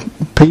Lord,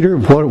 Peter,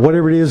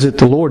 whatever it is that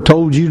the Lord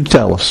told you to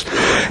tell us."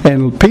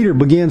 And Peter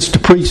begins to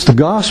preach the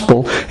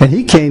gospel, and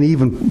he can't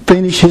even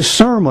finish his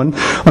sermon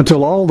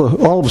until all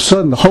of a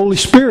sudden the Holy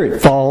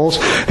Spirit falls,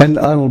 and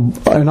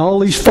all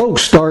these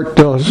folks start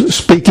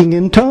speaking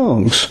in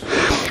tongues.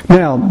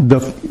 Now, the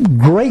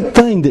great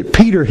thing that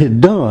Peter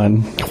had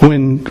done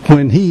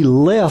when he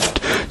left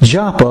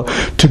Joppa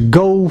to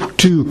go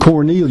to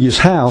Cornelius'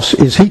 house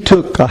is he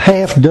took a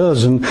half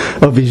dozen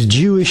of his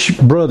Jewish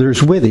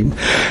brothers with him.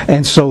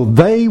 And so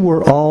they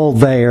were all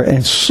there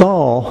and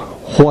saw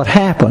what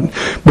happened.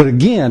 But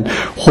again,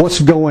 what's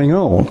going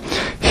on?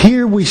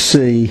 Here we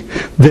see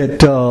that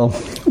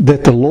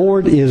the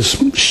Lord is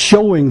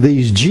showing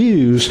these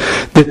Jews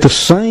that the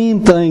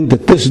same thing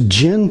that this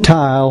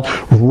Gentile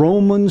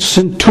Roman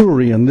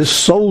centurion, this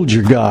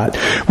soldier, got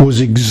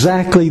was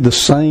exactly the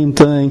same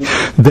thing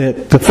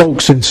that the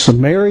folks in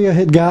Samaria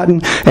had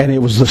gotten, and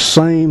it was the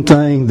same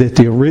thing that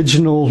the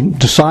original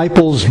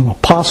disciples and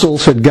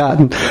apostles had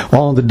gotten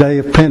on the day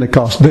of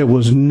Pentecost. There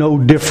was no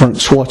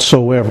difference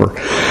whatsoever.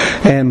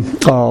 And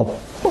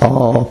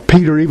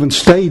Peter even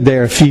stayed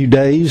there a few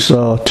days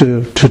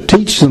to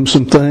teach them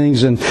some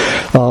things, and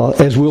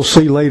as we'll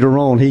see later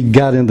on, he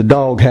got in the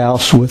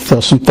doghouse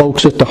with some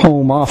folks at the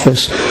home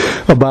office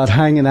about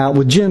hanging out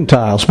with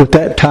Gentiles. But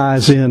that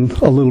ties in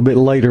a little bit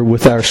later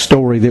with our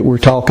story that we're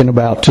talking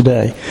about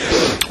today.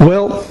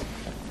 Well,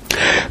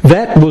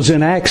 that was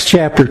in Acts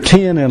chapter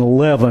 10 and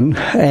 11,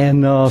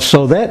 and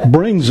so that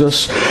brings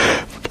us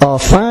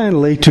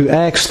finally to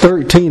Acts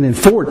 13 and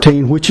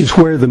 14, which is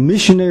where the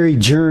missionary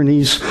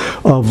journeys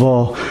of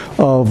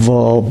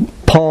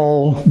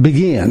Paul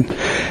begin.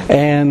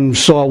 And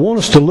so I want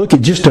us to look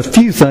at just a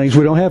few things.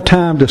 We don't have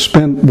time to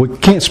we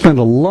can't spend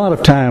a lot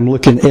of time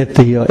looking at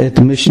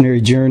the missionary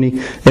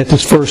journey, at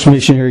this first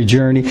missionary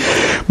journey,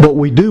 but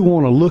we do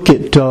want to look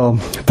at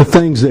the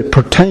things that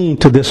pertain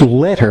to this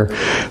letter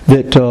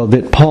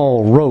that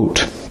Paul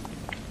wrote.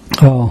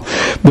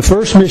 The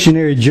first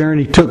missionary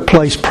journey took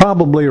place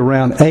probably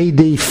around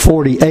AD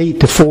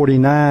 48 to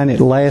 49. It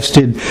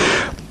lasted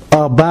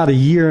about a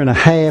year and a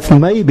half,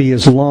 maybe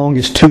as long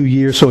as 2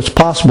 years, so it's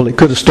possible it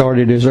could have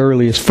started as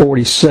early as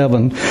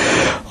 47.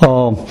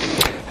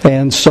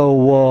 And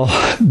so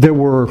there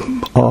were...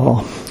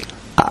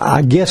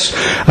 I guess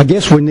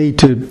we need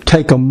to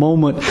take a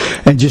moment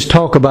and just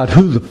talk about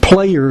who the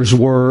players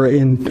were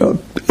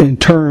in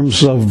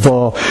terms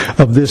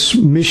of this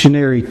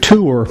missionary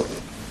tour.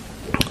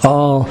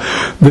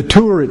 The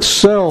tour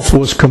itself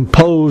was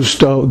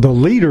composed, the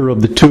leader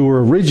of the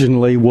tour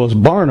originally was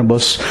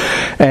Barnabas,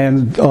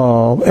 and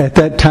at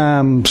that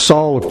time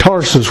Saul of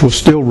Tarsus was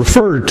still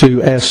referred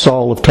to as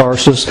Saul of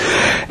Tarsus,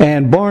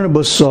 and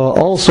Barnabas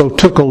also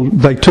took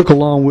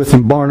along with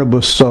him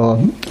Barnabas,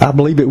 I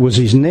believe it was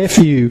his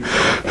nephew,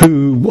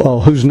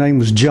 whose name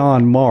was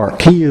John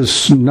Mark. He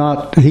is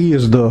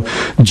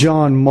the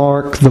John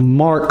Mark, the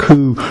Mark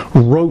who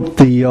wrote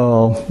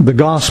the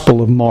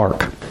Gospel of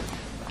Mark.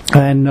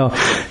 And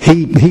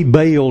he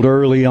bailed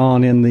early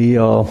on in the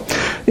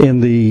in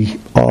the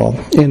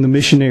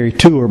missionary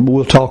tour. But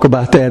we'll talk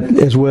about that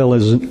as well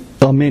as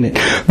a minute.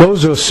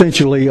 Those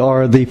essentially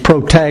are the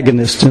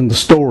protagonists in the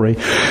story.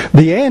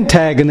 The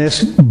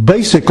antagonists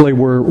basically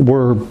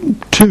were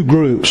two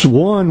groups.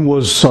 One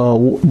was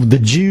the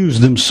Jews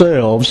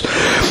themselves.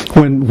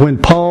 When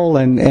Paul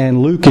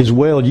and Luke as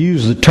well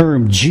use the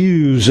term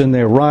Jews in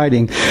their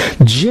writing,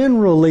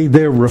 generally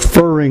they're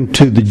referring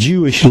to the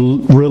Jewish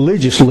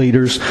religious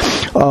leaders.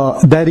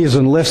 That is,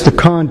 unless the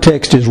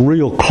context is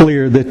real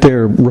clear that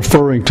they're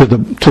referring to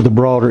the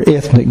broader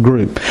ethnic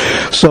group.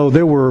 So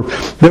there were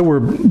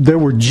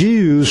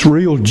Jews,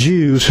 real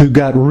Jews, who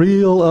got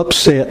real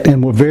upset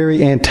and were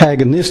very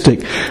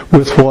antagonistic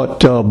with what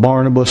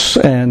Barnabas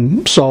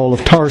and Saul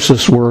of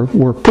Tarsus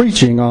were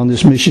preaching on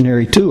this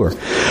missionary tour.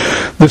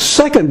 The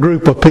second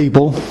group of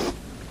people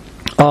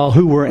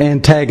who were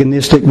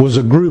antagonistic was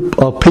a group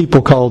of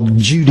people called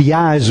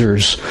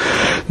Judaizers.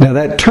 Now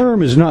that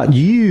term is not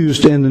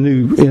used in the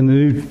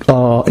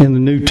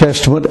New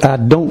Testament. I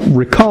don't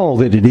recall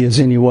that it is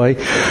anyway.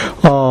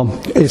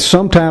 It's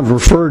sometimes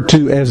referred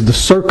to as the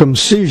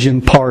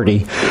circumcision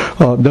party.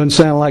 Doesn't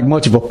sound like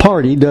much of a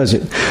party, does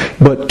it?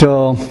 But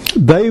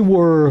they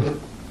were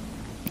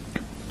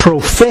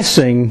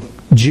professing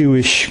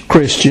Jewish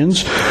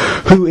Christians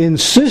who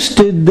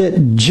insisted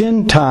that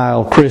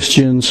Gentile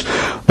Christians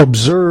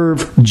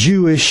observe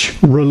Jewish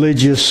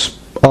religious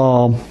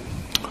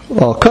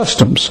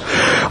customs.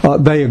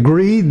 They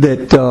agreed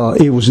that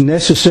it was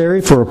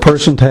necessary for a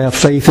person to have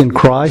faith in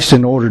Christ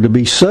in order to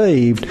be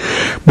saved,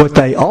 but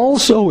they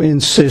also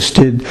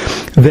insisted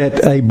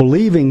that a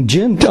believing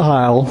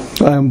Gentile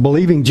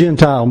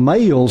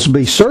males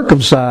be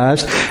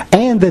circumcised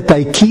and that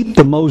they keep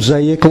the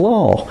Mosaic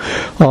law.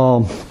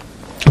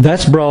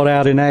 That's brought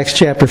out in Acts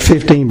chapter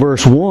 15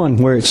 verse 1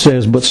 where it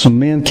says, "But some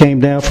men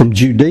came down from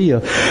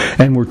Judea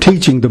and were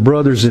teaching the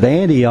brothers at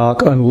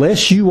Antioch,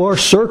 unless you are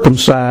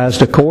circumcised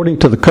according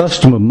to the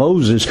custom of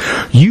Moses,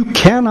 you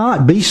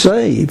cannot be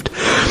saved."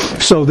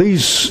 So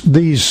these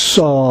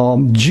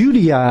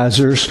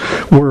Judaizers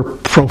were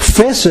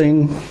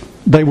professing,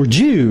 they were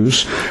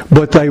Jews,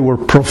 but they were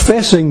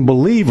professing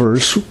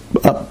believers.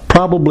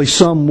 Probably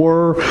some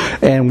were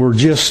and were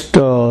just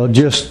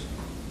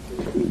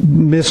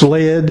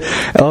misled.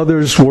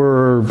 Others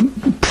were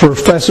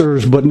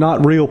professors but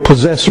not real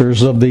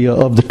possessors of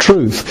the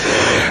truth.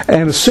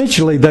 And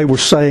essentially they were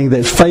saying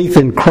that faith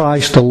in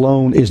Christ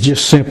alone is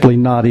just simply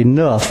not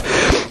enough.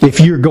 If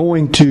you're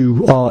going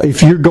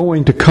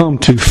to come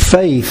to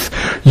faith,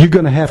 you're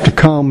going to have to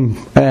come,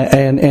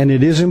 and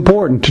it is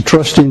important to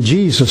trust in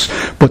Jesus,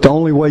 but the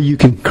only way you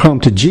can come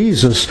to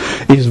Jesus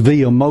is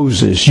via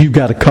Moses. You've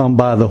got to come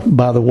by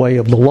the way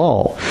of the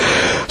law.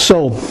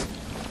 So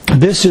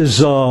this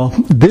is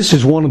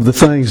one of the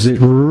things that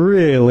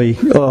really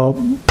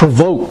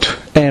provoked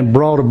and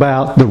brought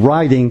about the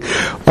writing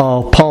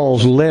of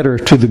Paul's letter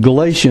to the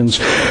Galatians,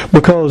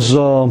 because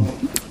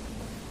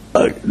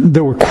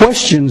there were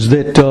questions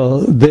that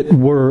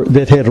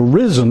had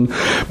arisen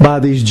by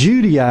these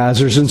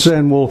Judaizers and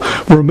saying, "Well,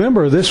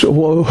 remember this?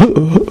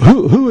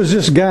 Who is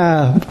this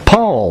guy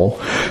Paul?"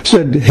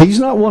 Said he's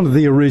not one of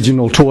the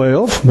original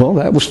 12. Well,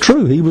 that was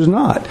true. He was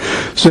not.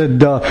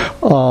 Said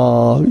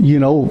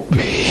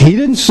he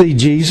didn't see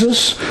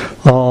Jesus.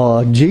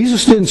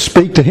 Jesus didn't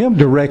speak to him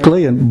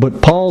directly,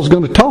 but Paul's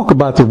going to talk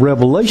about the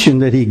revelation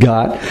that he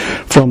got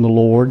from the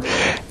Lord.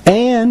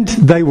 And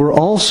they were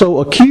also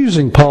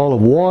accusing Paul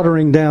of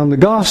watering down the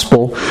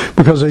gospel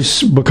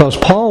because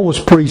Paul was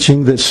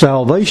preaching that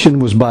salvation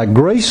was by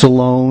grace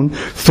alone,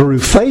 through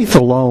faith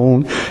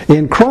alone,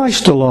 in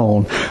Christ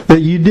alone.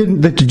 That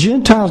the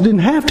Gentiles didn't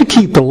have to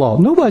keep the law.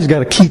 Nobody's got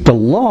to keep the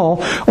law.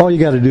 All you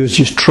got to do is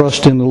just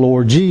trust in the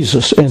Lord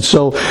Jesus. And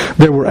so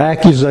there were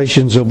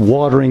accusations of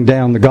watering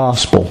down the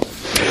gospel.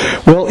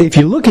 Well, if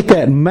you look at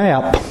that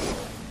map,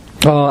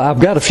 I've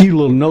got a few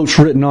little notes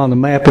written on the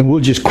map, and we'll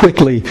just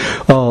quickly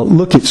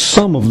look at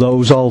some of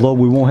those, although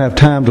we won't have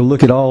time to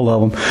look at all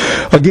of them.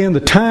 Again, the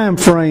time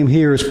frame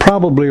here is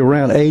probably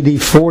around AD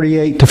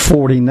 48 to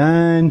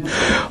 49.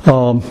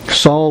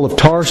 Saul of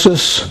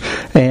Tarsus,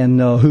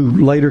 and who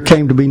later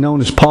came to be known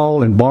as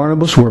Paul and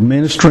Barnabas, were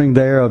ministering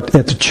there at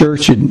the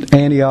church in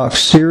Antioch,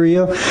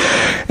 Syria.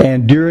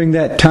 And during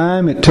that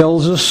time, it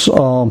tells us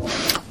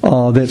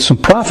that some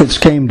prophets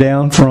came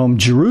down from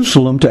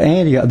Jerusalem to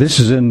Antioch. This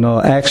is in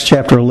Acts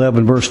chapter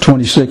 11, verse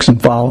 26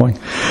 and following.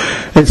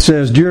 It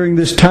says, "During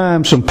this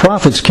time some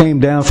prophets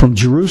came down from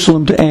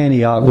Jerusalem to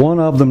Antioch. One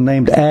of them,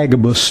 named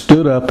Agabus,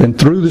 stood up and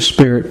through the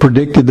Spirit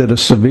predicted that a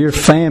severe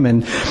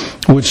famine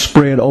would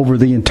spread over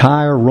the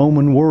entire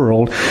Roman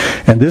world,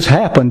 and this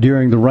happened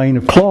during the reign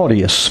of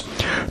Claudius.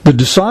 The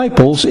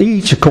disciples,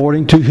 each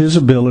according to his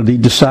ability,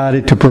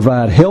 decided to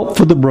provide help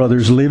for the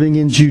brothers living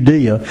in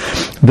Judea.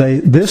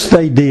 This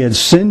they did,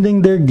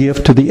 sending their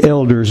gift to the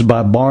elders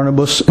by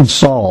Barnabas and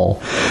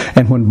Saul.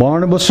 And when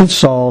Barnabas and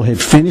Saul had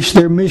finished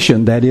their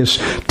mission, that is,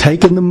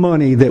 taken the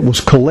money that was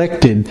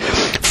collected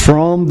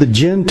from the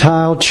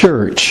Gentile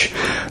church,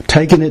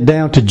 taking it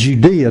down to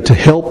Judea to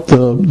help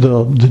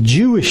the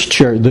Jewish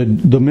church,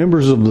 the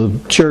members of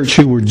the church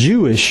who were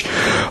Jewish,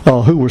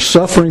 who were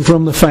suffering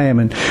from the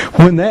famine.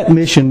 When that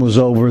mission was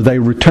over, they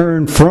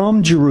returned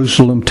from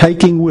Jerusalem,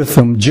 taking with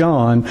them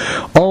John,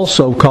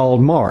 also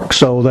called Mark.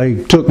 So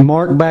they took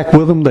Mark back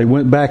with them. They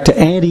went back to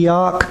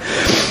Antioch.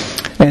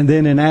 And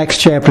then in Acts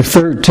chapter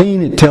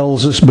 13, it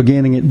tells us,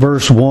 beginning at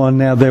verse 1,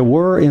 now there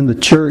were in the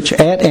church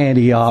at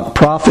Antioch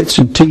prophets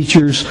and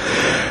teachers,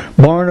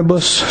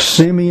 Barnabas,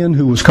 Simeon,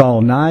 who was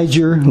called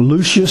Niger,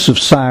 Lucius of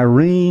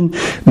Cyrene,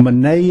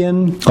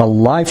 Manaen, a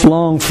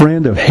lifelong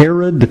friend of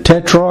Herod the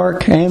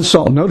Tetrarch, and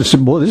Saul. Notice,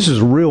 boy, this is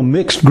a real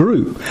mixed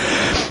group.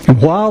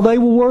 And while they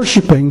were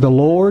worshiping the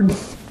Lord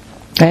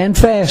and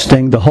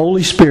fasting, the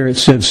Holy Spirit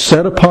said,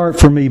 set apart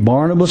for me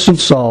Barnabas and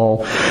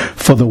Saul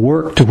for the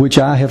work to which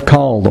I have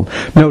called them.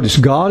 Notice,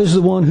 God is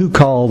the one who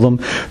called them.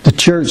 The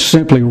church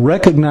simply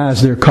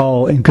recognized their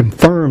call and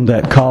confirmed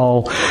that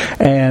call.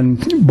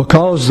 And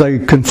because they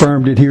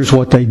confirmed it, here's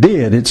what they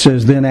did. It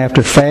says, then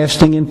after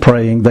fasting and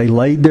praying, they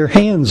laid their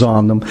hands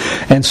on them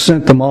and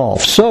sent them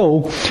off.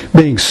 So,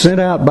 being sent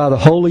out by the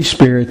Holy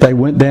Spirit, they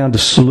went down to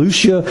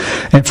Seleucia,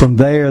 and from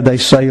there they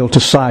sailed to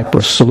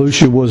Cyprus.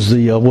 Seleucia was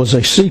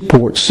a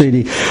seaport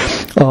city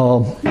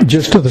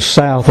just to the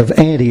south of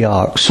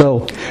Antioch.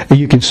 So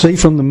you can see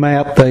from the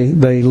map,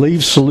 they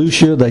leave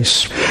Seleucia, they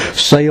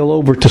sail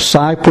over to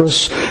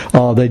Cyprus,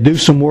 they do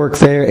some work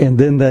there, and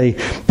then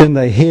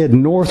they head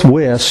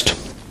northwest,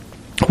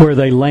 where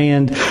they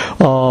land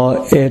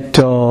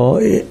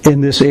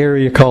in this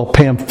area called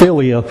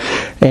Pamphylia,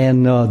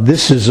 and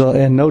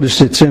and notice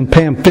it's in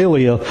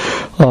Pamphylia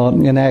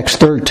in Acts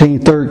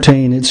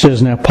 13:13. It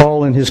says, now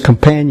Paul and his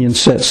companions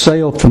set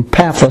sail from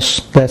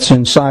Paphos, that's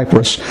in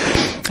Cyprus,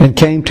 and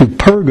came to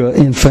Perga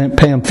in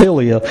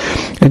Pamphylia,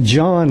 and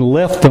John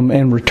left them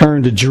and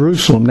returned to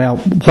Jerusalem. Now,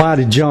 why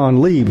did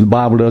John leave? The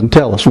Bible doesn't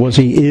tell us. Was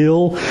he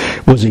ill?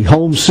 Was he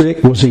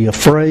homesick? Was he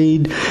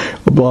afraid?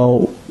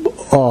 Well,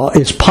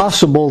 it's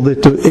possible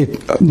that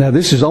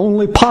this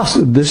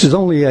is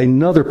only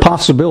another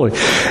possibility.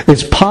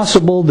 It's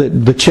possible that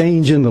the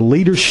change in the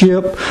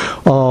leadership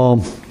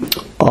was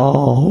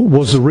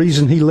the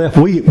reason he left.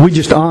 We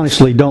just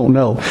honestly don't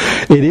know.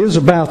 It is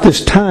about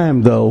this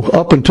time, though,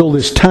 up until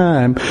this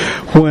time,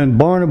 when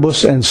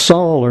Barnabas and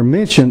Saul are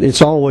mentioned,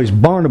 it's always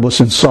Barnabas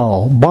and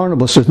Saul.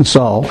 Barnabas and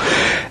Saul.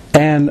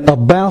 And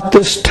about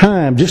this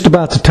time, just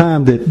about the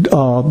time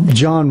that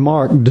John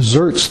Mark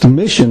deserts the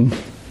mission,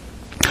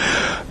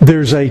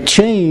 there's a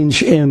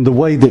change in the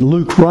way that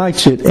Luke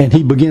writes it, and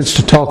he begins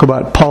to talk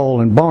about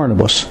Paul and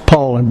Barnabas.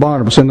 Paul and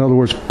Barnabas. In other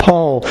words,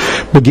 Paul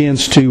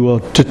begins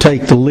to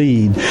take the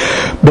lead.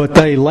 But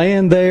they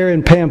land there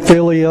in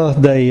Pamphylia.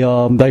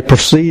 They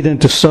proceed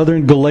into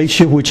southern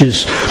Galatia, which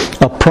is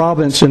a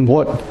province in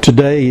what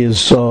today is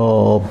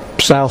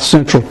south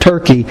central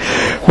Turkey,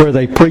 where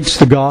they preached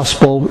the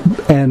gospel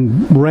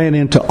and ran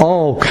into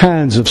all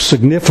kinds of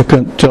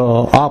significant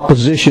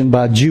opposition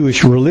by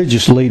Jewish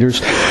religious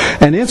leaders.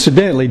 And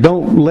incidentally,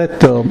 don't let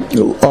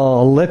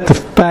the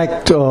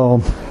fact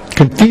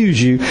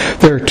confuse you.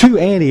 There are two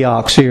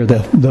Antiochs here.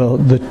 The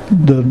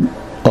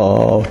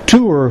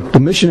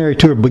missionary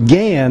tour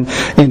began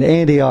in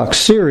Antioch,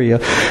 Syria,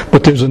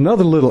 but there's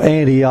another little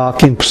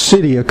Antioch in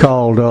Pisidia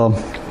called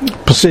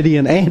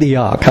Pisidian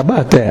Antioch. How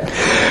about that?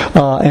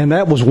 And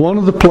that was one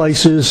of the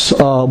places,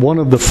 one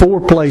of the four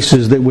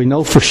places that we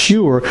know for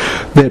sure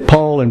that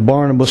Paul and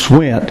Barnabas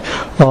went,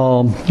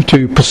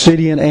 to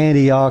Pisidian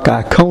Antioch,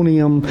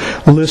 Iconium,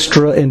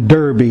 Lystra, and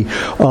Derbe,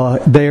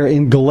 there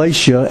in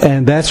Galatia,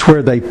 and that's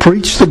where they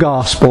preached the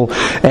gospel.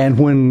 And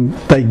when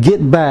they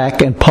get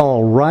back and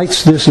Paul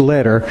writes this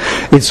letter,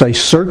 it's a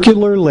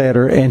circular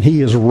letter, and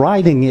he is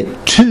writing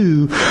it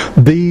to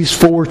these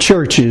four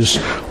churches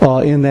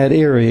in that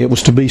area. It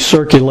was to be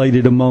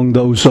circulated among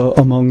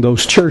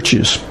those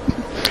churches.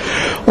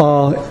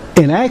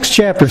 In Acts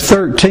chapter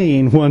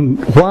 13,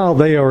 while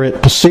they are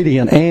at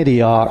Pisidian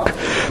Antioch,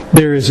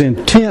 there is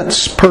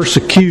intense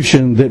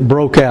persecution that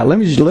broke out.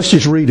 Let's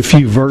just read a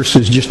few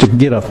verses just to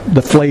get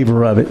the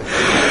flavor of it.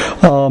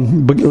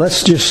 But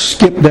let's just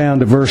skip down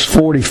to verse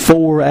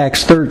 44,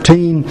 Acts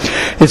 13.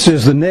 It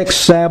says, the next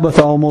Sabbath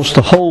almost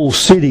the whole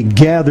city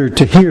gathered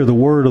to hear the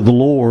word of the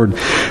Lord.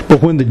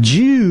 But when the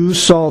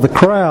Jews saw the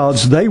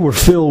crowds, they were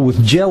filled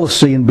with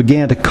jealousy and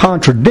began to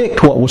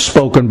contradict what was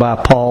spoken by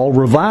Paul,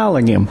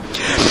 reviling him.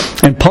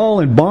 And Paul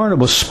and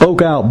Barnabas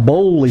spoke out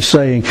boldly,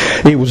 saying,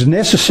 it was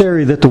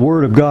necessary that the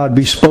word of God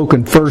be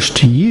spoken first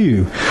to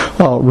you.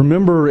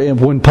 Remember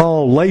when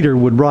Paul later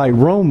would write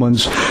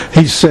Romans,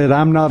 he said,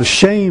 I'm not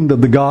ashamed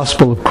of the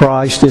gospel of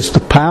Christ. It's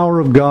the power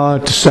of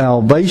God to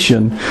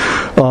salvation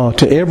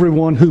to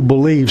everyone who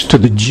believes, to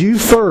the Jew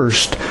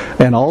first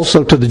and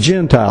also to the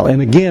Gentile.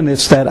 And again,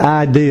 it's that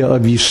idea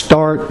of you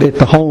start at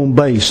the home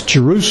base,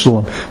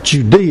 Jerusalem,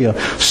 Judea,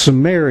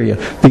 Samaria,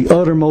 the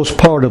uttermost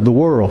part of the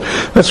world.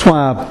 That's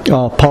why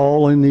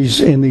Paul in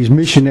these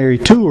missionary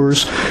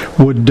tours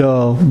would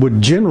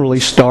generally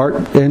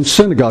start in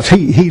synagogues.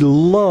 He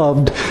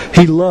loved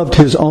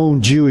his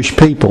own Jewish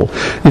people.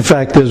 In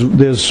fact,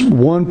 there's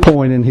one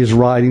point in his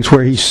writings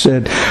where he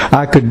said,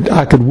 I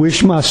could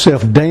wish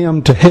myself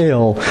damned to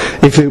hell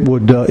if it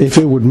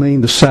would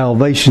mean the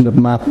salvation of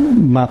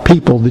my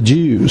people, the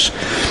Jews.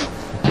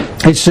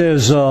 It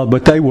says,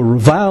 but they were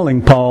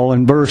reviling Paul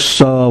in verse,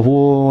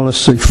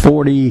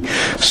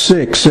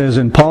 46 says,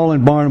 and Paul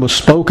and Barnabas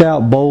spoke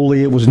out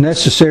boldly. It was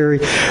necessary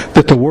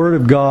that the word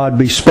of God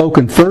be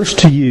spoken first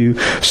to you,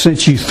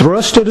 since you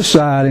thrust it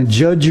aside and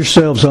judge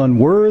yourselves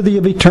unworthy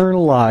of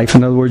eternal life.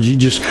 In other words, you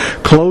just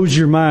close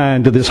your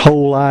mind to this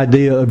whole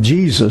idea of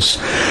Jesus.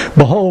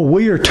 Behold,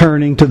 we are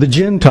turning to the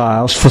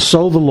Gentiles, for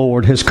so the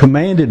Lord has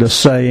commanded us,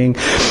 saying,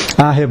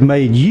 I have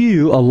made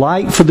you a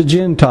light for the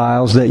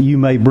Gentiles, that you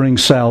may bring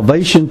salvation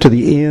to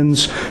the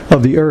ends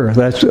of the earth.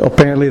 That's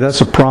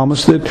a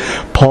promise that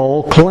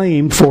Paul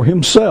claimed for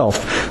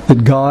himself,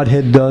 that God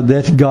had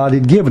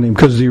given him,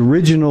 because the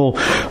original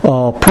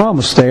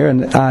promise there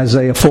in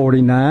Isaiah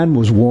 49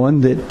 was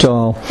one that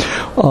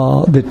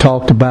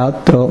talked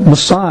about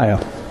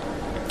Messiah.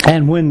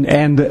 And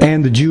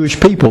the Jewish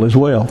people as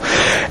well.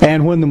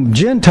 And when the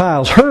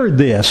Gentiles heard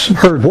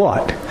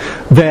what?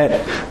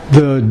 That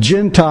the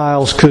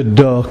Gentiles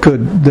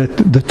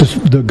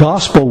that the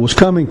gospel was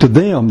coming to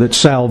them, that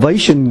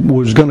salvation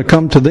was going to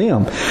come to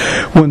them.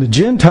 When the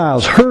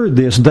Gentiles heard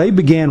this, they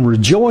began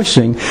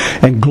rejoicing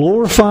and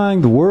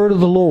glorifying the word of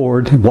the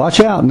Lord.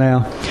 Watch out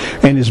now.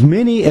 And as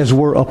many as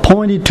were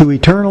appointed to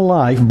eternal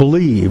life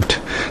believed.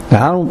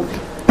 Now,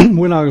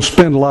 we're not going to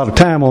spend a lot of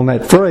time on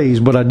that phrase,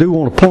 but I do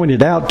want to point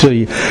it out to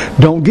you.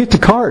 Don't get the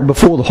cart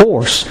before the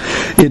horse.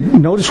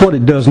 Notice what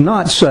it does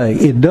not say.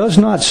 It does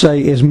not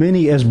say as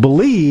many as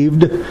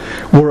believed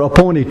were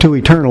appointed to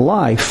eternal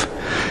life.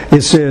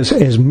 It says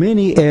as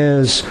many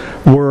as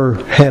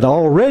had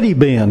already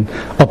been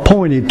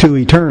appointed to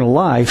eternal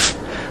life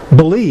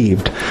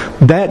believed.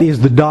 That is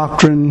the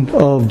doctrine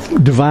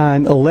of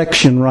divine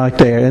election right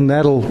there, and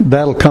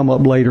that'll come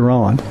up later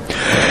on.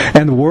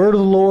 And the word of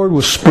the Lord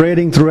was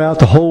spreading throughout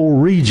the whole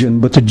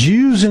region, but the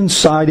Jews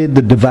incited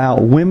the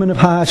devout women of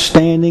high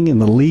standing and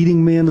the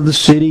leading men of the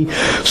city,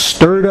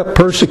 stirred up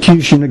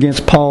persecution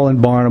against Paul and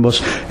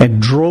Barnabas,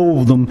 and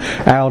drove them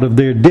out of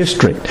their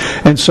district.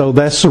 And so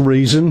that's the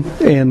reason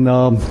in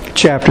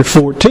chapter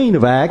 14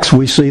 of Acts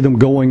we see them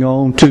going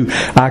on to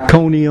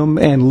Iconium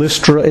and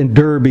Lystra and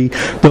Derbe,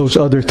 those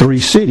other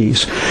three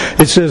cities.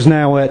 It says,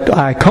 now at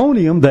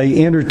Iconium they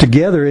entered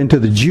together into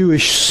the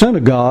Jewish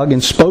synagogue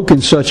and spoke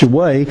in such a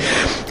way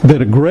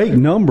that a great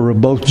number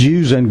of both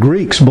Jews and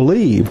Greeks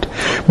believed.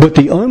 But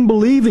the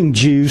unbelieving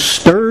Jews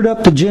stirred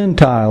up the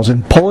Gentiles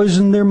and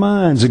poisoned their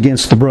minds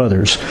against the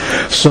brothers.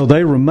 So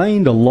they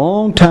remained a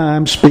long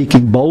time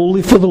speaking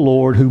boldly for the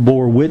Lord, who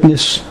bore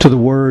witness to the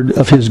word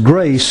of his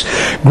grace,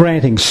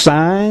 granting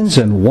signs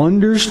and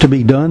wonders to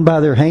be done by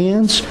their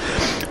hands.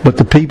 But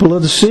the people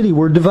of the city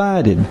were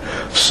divided.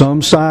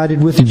 Some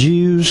sided with the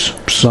Jews,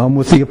 some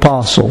with the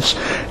apostles.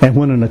 And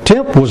when an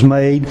attempt was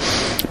made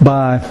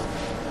by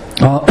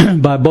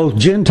both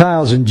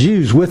Gentiles and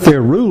Jews with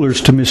their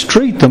rulers to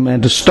mistreat them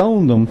and to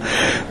stone them,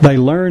 they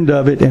learned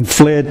of it and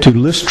fled to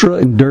Lystra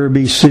and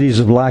Derbe, cities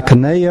of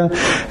Lycaonia,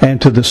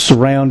 and to the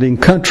surrounding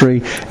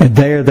country, and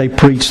there they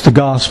preached the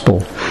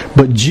gospel.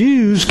 But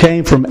Jews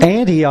came from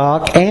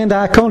Antioch and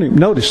Iconium.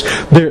 Notice,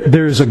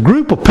 there's a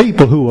group of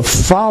people who are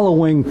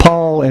following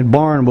Paul and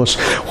Barnabas.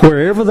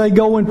 Wherever they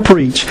go and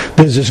preach,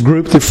 there's this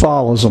group that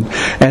follows them.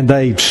 And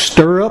they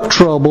stir up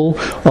trouble,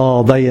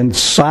 they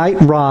incite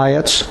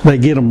riots, they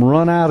get them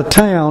run out of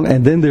town,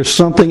 and then there's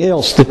something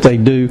else that they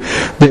do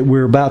that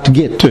we're about to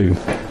get to.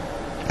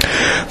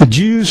 But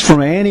Jews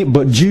from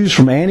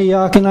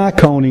Antioch and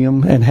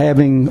Iconium, and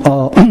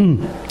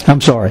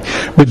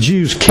but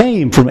Jews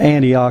came from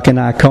Antioch and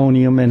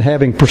Iconium, and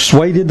having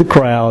persuaded the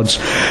crowds,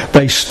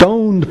 they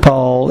stoned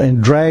Paul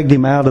and dragged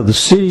him out of the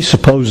city,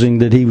 supposing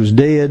that he was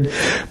dead.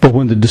 But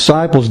when the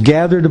disciples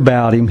gathered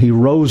about him, he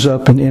rose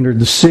up and entered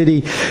the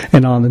city,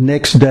 and on the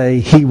next day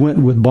he went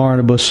with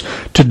Barnabas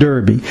to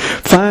Derbe.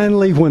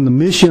 Finally, when the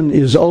mission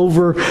is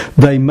over,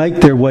 they make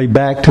their way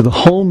back to the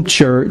home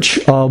church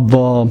of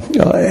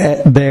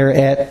there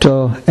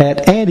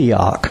at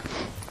Antioch.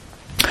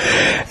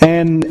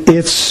 And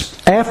it's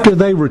after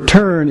they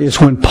return is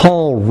when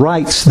Paul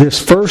writes this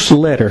first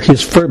letter,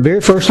 his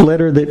very first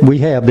letter that we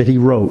have that he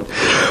wrote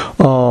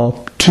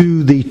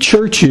to the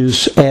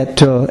churches at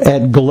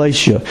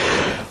Galatia.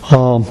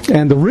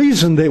 And the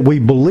reason that we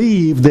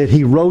believe that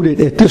he wrote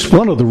it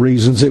one of the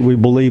reasons that we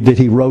believe that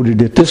he wrote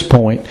it at this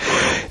point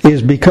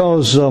is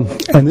because,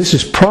 and this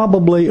is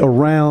probably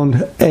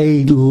around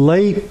a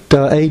late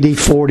AD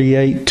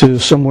 48 to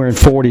somewhere in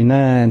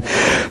 49,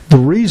 the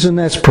reason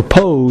that's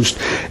proposed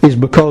is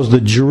because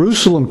the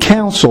Jerusalem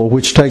Council,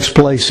 which takes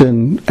place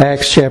in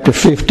Acts chapter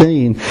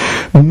 15,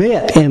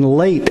 met in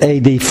late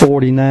AD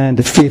 49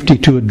 to 50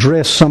 to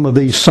address some of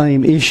these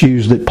same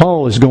issues that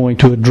Paul is going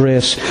to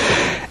address.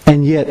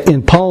 And yet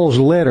in Paul's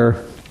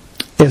letter,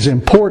 as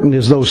important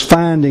as those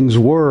findings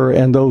were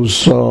and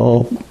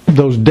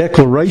those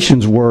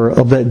declarations were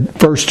of that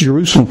first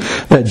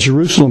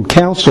Jerusalem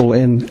council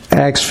in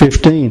Acts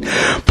 15,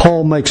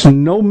 Paul makes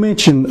no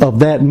mention of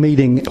that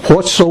meeting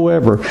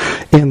whatsoever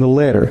in the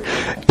letter.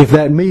 If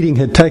that meeting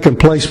had taken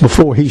place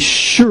before, he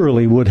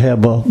surely would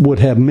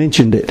have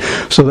mentioned it.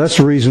 So that's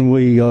the reason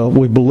we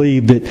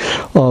believe that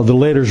the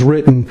letter's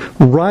written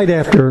right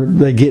after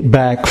they get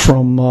back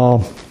from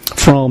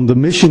the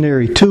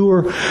missionary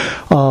tour,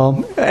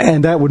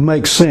 and that would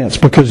make sense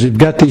because you've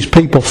got these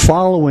people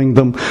following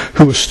them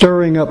who are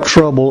stirring up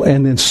trouble,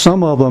 and then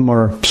some of them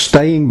are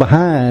staying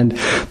behind.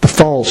 The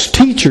false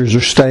teachers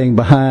are staying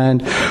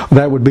behind.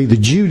 That would be the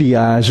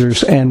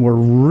Judaizers, and we're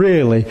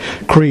really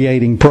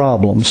creating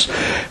problems.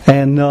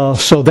 And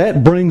so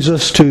that brings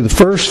us to the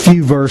first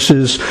few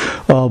verses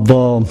of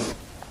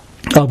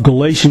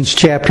Galatians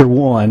chapter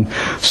 1.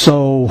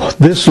 So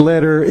this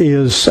letter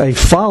is a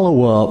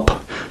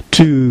follow-up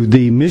to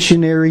the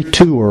missionary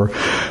tour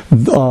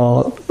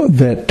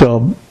that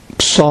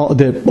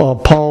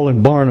Paul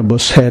and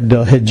Barnabas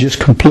had just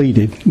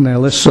completed. Now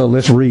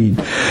let's read,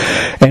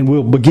 and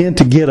we'll begin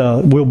to get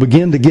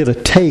a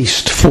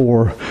taste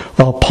for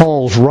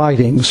Paul's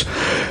writings.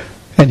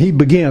 And he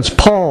begins,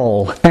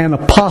 Paul, an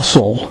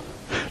apostle,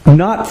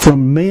 not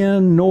from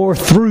men nor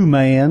through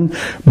man,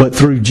 but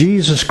through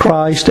Jesus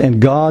Christ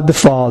and God the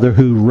Father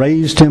who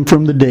raised him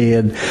from the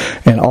dead,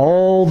 and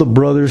all the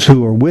brothers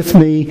who are with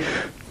me.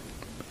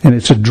 And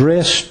it's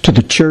addressed to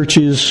the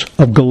churches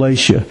of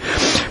Galatia.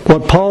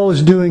 What Paul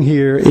is doing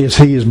here is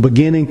he is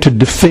beginning to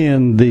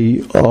defend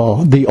the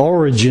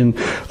origin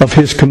of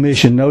his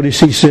commission. Notice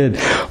he said,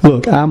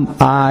 look,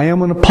 I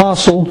am an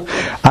apostle.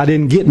 I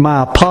didn't get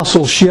my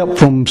apostleship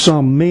from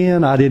some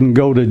men. I didn't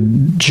go to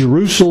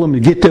Jerusalem to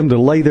get them to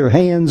lay their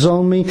hands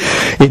on me.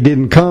 It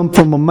didn't come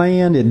from a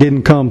man. It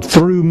didn't come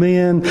through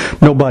men.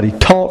 Nobody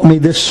taught me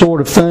this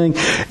sort of thing.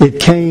 It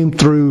came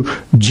through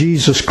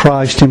Jesus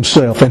Christ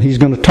himself. And he's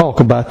going to talk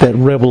about that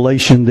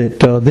revelation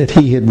that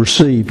he had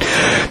received.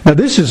 Now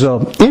this is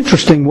an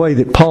interesting way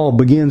that Paul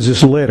begins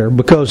this letter,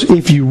 because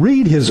if you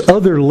read his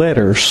other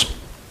letters,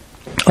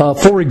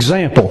 for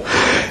example,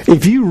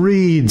 if you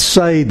read,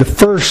 say, the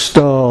first,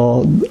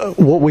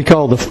 what we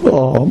call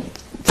the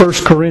 1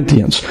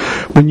 Corinthians,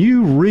 when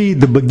you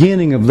read the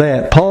beginning of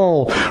that,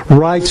 Paul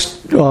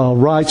writes,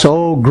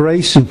 "Oh,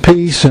 grace and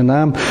peace, and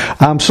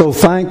I'm so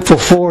thankful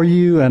for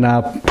you, and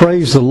I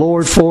praise the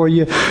Lord for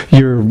you.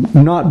 You're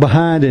not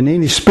behind in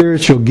any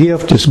spiritual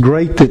gift. It's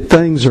great that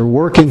things are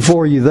working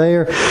for you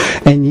there,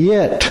 and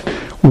yet."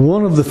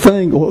 One of the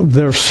things,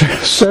 there's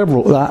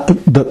several,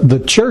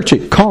 the church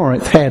at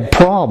Corinth had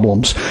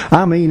problems.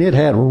 I mean, it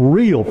had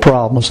real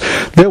problems.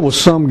 There was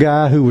some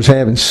guy who was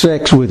having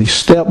sex with his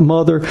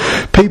stepmother.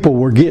 People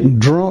were getting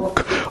drunk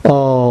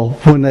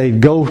when they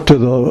go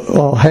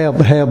to have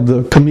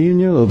the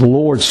communion or the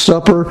Lord's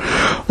Supper.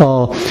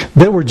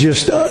 There were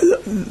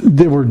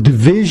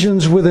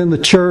divisions within the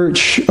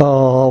church.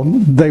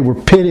 They were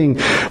pitting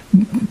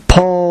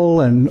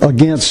Paul and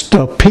against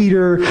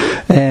Peter,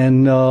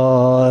 and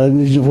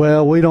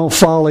well, we don't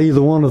follow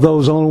either one of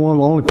those. The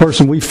only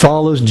person we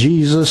follow is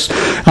Jesus.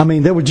 I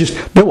mean, there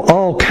were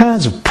all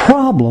kinds of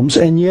problems,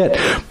 and yet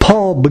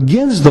Paul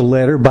begins the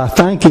letter by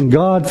thanking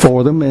God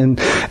for them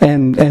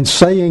and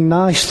saying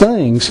nice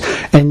things.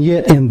 And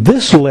yet in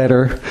this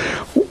letter,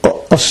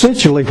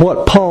 essentially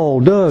what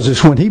Paul does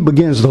is when he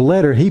begins the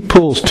letter, he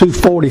pulls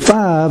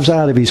 245s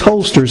out of his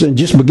holsters and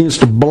just begins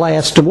to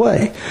blast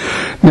away.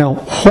 Now,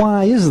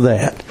 why is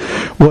that?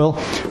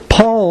 Well,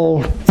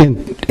 Paul,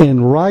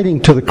 in writing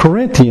to the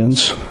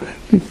Corinthians,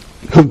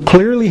 who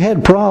clearly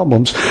had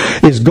problems,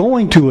 is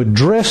going to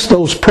address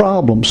those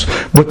problems.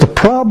 But the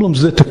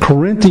problems that the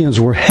Corinthians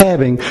were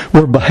having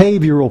were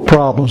behavioral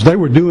problems. They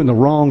were doing the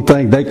wrong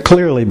thing.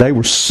 They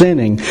were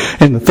sinning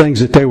in the things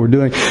that they were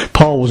doing.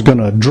 Paul was going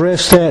to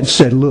address that and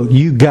said, look,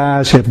 you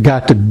guys have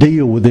got to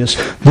deal with this.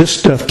 This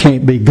stuff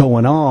can't be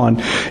going on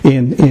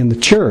in the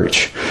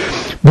church.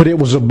 But it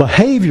was a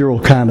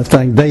behavioral kind of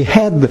thing. They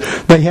had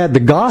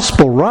the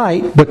gospel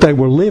right, but they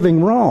were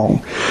living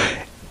wrong.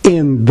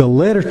 In the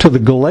letter to the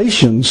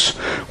Galatians,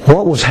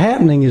 what was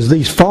happening is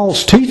these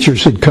false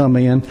teachers had come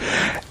in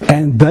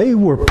and they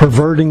were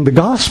perverting the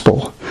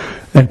gospel.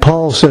 And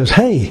Paul says,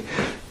 hey,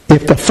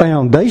 if the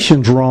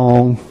foundation's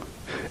wrong,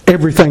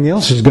 everything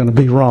else is going to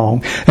be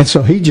wrong. And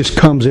so he just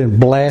comes in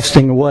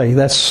blasting away.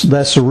 That's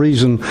the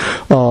reason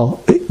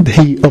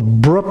he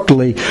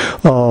abruptly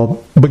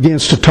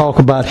begins to talk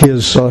about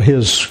his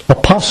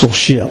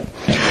apostleship.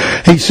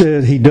 He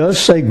said, he does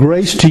say,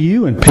 grace to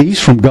you and peace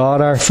from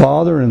God our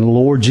Father and the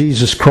Lord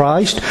Jesus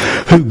Christ,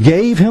 who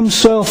gave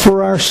himself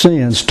for our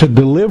sins to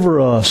deliver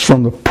us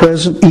from the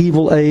present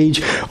evil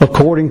age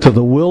according to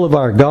the will of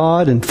our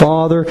God and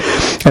Father.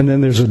 And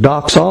then there's a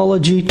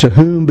doxology, to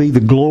whom be the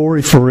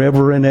glory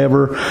forever and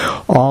ever.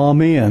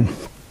 Amen.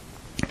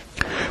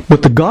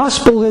 But the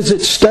gospel is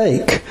at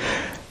stake.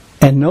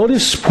 And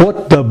notice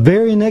what the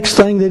very next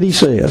thing that he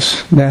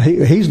says. Now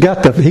he's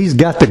got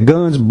the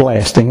guns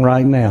blasting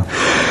right now.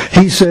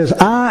 He says,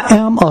 I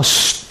am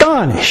astonished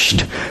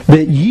astonished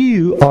that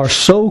you are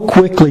so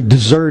quickly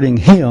deserting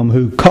Him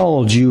who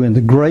called you in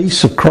the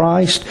grace of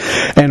Christ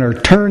and are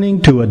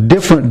turning to a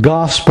different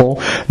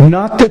gospel,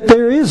 not that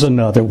there is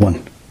another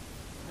one.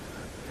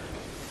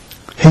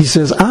 He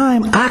says,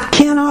 I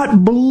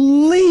cannot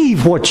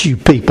believe what you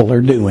people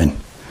are doing.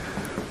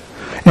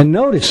 And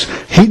notice,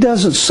 he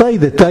doesn't say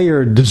that they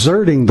are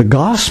deserting the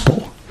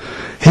gospel.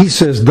 He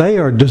says they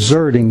are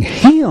deserting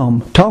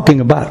Him,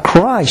 talking about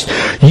Christ.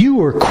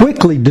 You are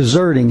quickly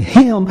deserting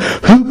Him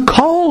who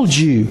called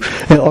you,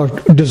 or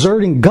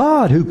deserting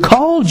God who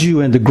called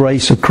you in the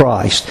grace of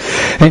Christ.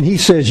 And he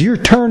says you're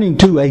turning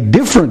to a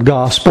different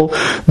gospel.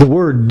 The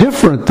word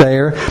different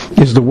there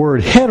is the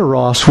word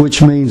heteros,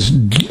 which means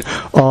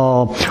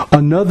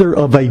another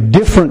of a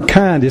different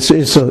kind. It's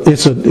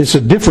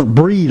a different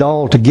breed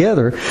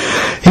altogether.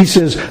 He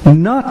says,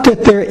 not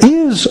that there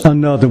is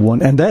another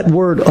one. And that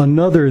word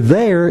another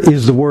there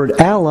is the word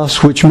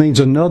allos, which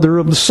means another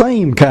of the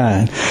same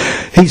kind.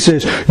 He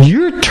says,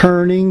 you're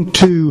turning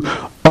to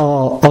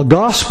a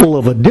gospel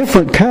of a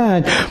different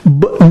kind,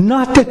 but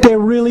not that there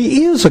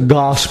really is a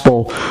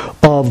gospel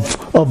of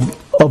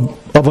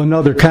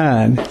another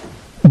kind.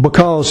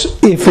 Because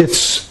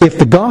if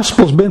the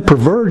gospel's been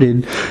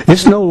perverted,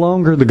 it's no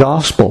longer the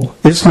gospel.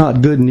 It's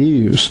not good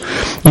news.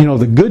 You know,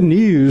 the good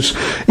news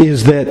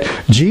is that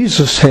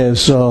Jesus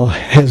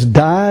has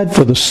died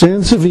for the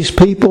sins of His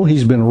people.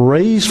 He's been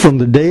raised from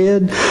the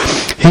dead.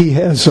 He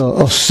has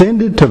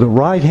ascended to the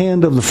right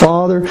hand of the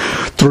Father.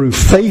 Through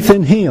faith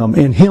in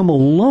Him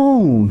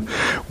alone,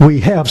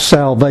 we have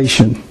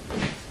salvation.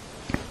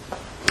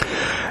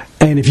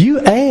 And if you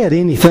add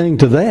anything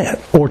to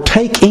that, or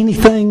take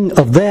anything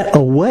of that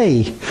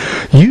away,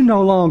 you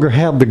no longer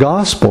have the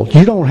gospel.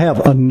 You don't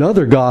have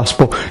another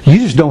gospel. You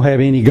just don't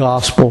have any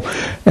gospel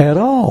at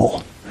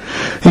all.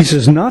 He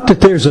says, not that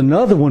there's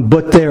another one,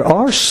 but there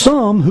are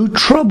some who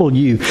trouble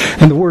you.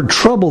 And the word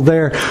trouble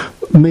there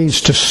means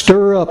to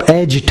stir up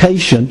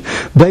agitation.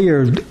 They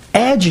are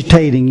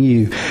agitating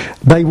you.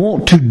 They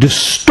want to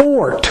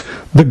distort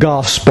the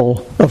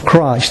gospel of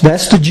Christ.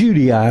 That's the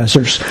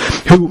Judaizers.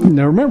 Who,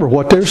 now remember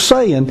what they're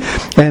saying,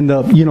 and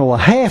a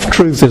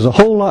half-truth is a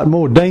whole lot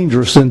more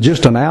dangerous than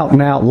just an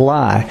out-and-out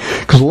lie.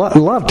 Because a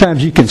lot of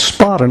times you can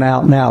spot an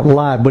out-and-out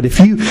lie, but if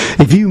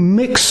you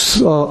mix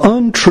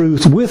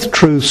untruth with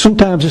truth,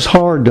 sometimes it's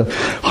hard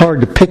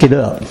to pick it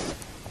up.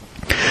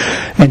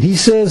 And he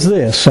says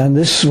this, and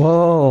this,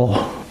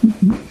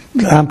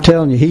 I'm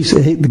telling you,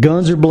 the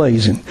guns are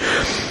blazing.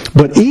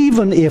 But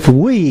even if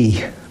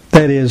we,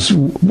 that is,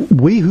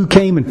 we who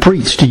came and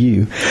preached to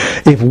you,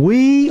 if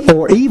we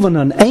or even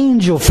an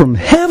angel from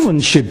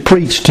heaven should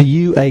preach to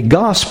you a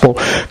gospel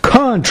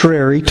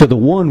contrary to the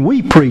one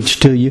we preach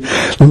to you,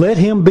 let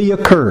him be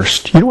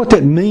accursed. You know what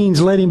that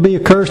means, let him be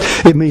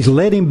accursed? It means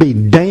let him be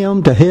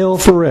damned to hell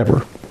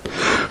forever.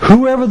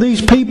 Whoever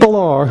these people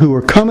are who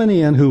are coming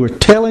in, who are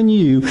telling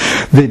you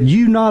that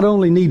you not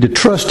only need to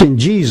trust in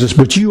Jesus,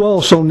 but you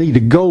also need to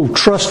go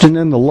trusting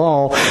in the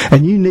law,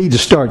 and you need to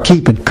start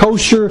keeping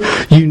kosher,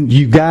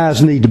 you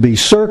guys need to be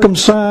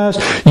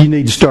circumcised, you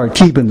need to start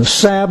keeping the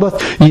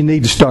Sabbath, you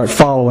need to start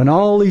following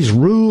all these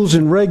rules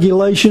and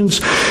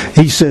regulations.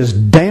 He says,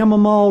 damn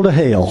them all to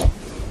hell.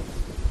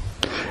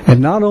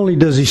 And not only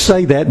does he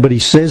say that, but he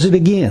says it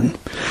again.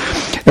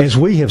 As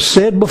we have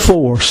said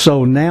before,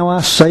 so now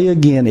I say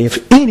again,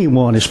 if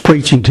anyone is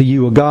preaching to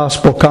you a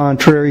gospel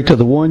contrary to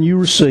the one you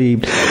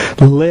received,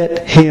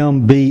 let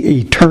him be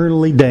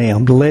eternally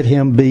damned. Let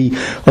him be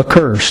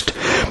accursed.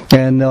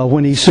 And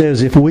when he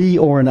says, if we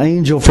or an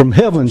angel from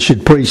heaven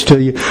should preach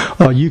to you,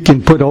 you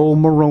can put old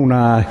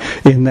Moroni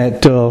in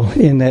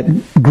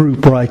that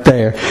group right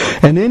there.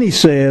 And then he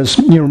says,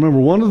 you remember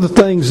one of the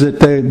things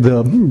that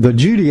the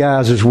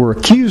Judaizers were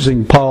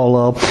accusing Paul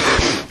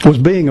of was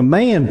being a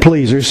man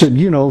pleaser. He said,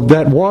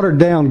 that watered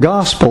down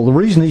gospel, the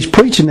reason he's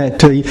preaching that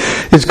to you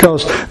is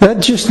because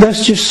that's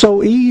just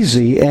so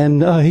easy,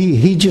 and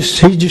he's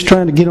just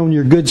trying to get on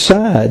your good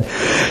side.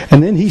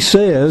 And then he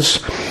says,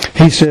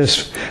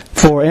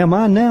 for am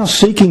I now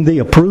seeking the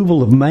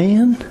approval of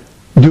man?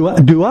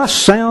 Do I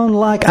sound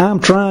like I'm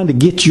trying to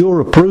get your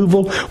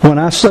approval when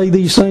I say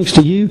these things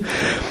to you?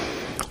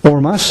 Or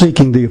am I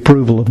seeking the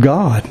approval of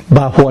God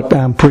by what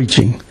I'm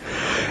preaching?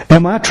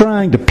 Am I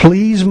trying to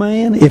please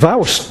man? If I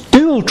were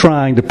still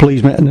trying to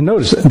please man, and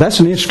notice,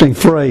 that's an interesting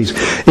phrase.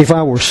 If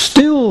I were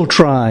still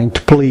trying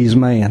to please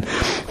man,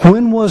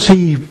 when was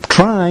he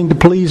trying to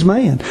please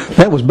man?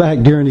 That was back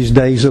during his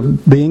days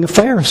of being a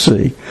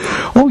Pharisee.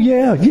 Oh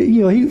yeah,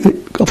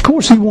 of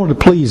course he wanted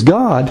to please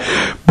God,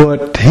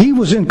 but he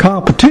was in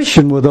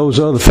competition with those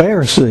other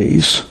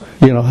Pharisees.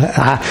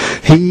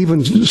 He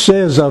even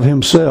says of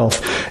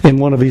himself in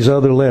one of his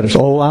other letters,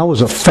 I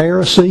was a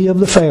Pharisee of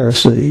the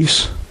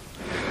Pharisees.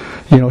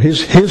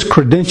 His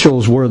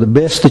credentials were the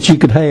best that you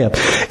could have.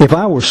 If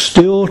I were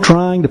still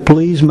trying to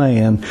please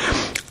man,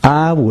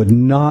 I would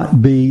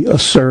not be a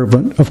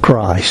servant of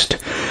Christ.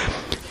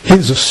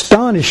 His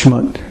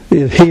astonishment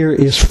here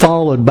is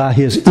followed by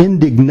his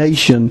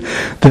indignation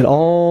that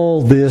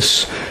all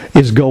this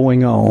is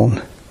going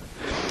on.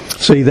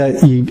 See,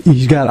 that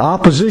you've got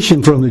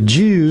opposition from the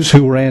Jews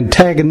who were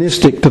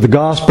antagonistic to the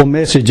gospel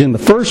message in the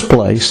first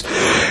place,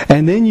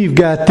 and then you've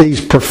got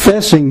these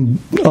professing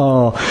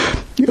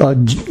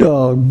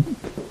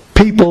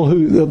people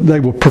who they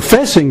were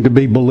professing to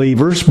be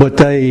believers, but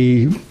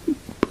they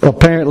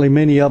apparently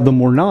many of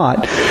them were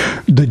not.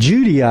 The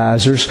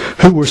Judaizers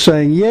who were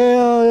saying,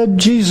 "Yeah,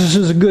 Jesus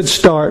is a good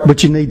start,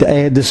 but you need to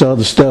add this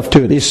other stuff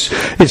to it.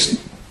 It's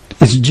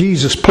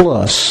Jesus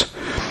plus,"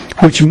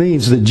 which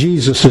means that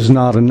Jesus is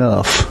not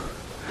enough.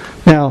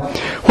 Now,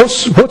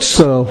 what's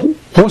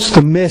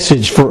the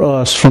message for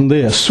us from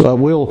this?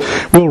 We'll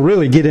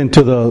really get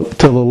into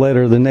the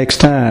letter the next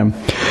time.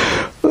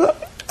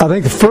 I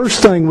think the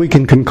first thing we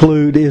can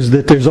conclude is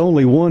that there's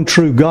only one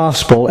true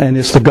gospel, and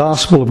it's the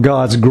gospel of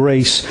God's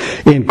grace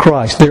in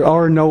Christ. There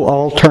are no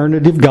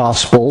alternative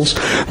gospels.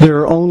 There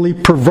are only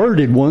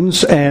perverted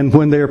ones, and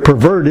when they're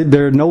perverted,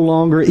 they're no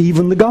longer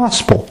even the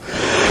gospel.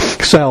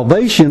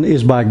 Salvation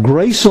is by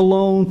grace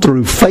alone,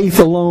 through faith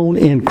alone,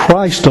 in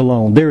Christ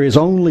alone. There is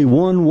only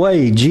one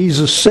way.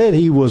 Jesus said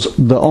He was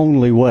the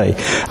only way.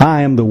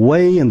 "I am the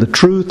way and the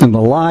truth and the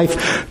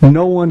life.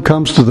 No one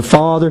comes to the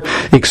Father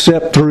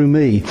except through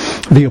me."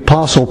 The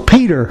Apostle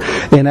Peter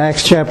in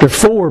Acts chapter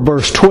 4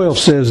 verse 12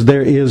 says,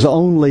 there is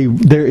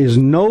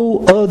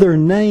no other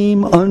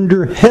name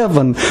under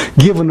heaven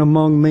given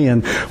among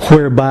men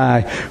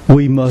whereby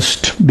we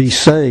must be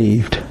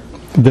saved.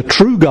 The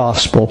true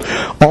gospel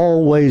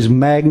always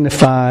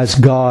magnifies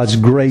God's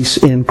grace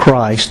in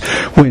Christ.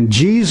 When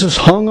Jesus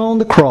hung on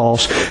the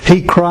cross,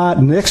 He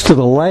cried, next to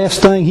the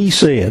last thing He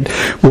said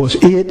was,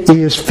 "It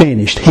is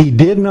finished." He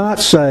did not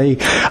say,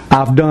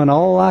 "I've done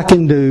all I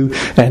can do,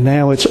 and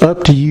now it's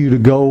up to you to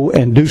go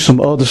and do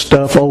some other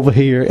stuff over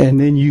here, and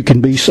then you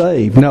can be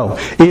saved." No,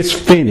 it's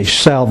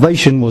finished.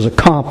 Salvation was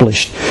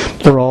accomplished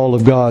for all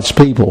of God's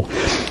people.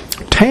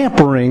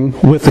 Tampering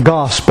with the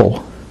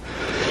gospel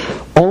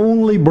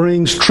only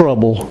brings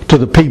trouble to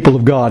the people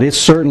of God. It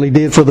certainly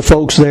did for the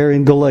folks there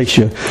in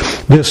Galatia.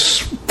 This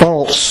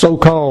false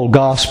so-called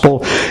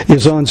gospel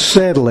is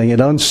unsettling. It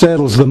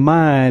unsettles the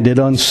mind. It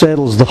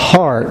unsettles the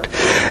heart.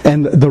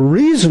 And the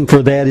reason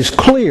for that is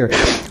clear.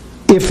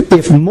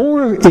 If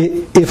more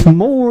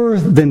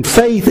than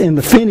faith in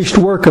the finished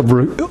work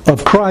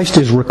of Christ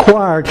is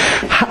required,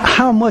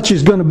 how much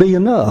is going to be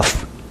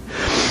enough?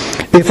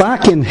 If I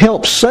can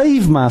help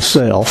save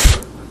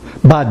myself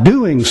by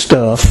doing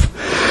stuff,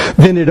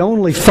 then it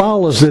only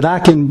follows that I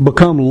can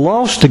become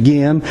lost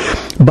again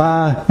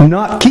by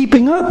not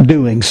keeping up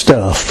doing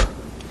stuff.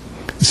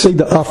 See,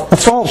 a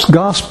false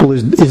gospel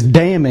is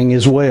damning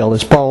as well,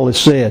 as Paul has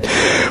said.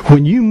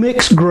 When you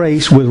mix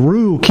grace with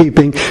rule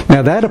keeping,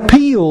 now that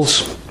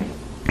appeals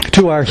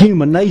to our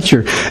human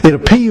nature. It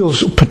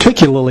appeals,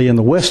 particularly in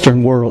the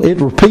Western world,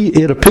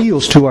 it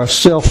appeals to our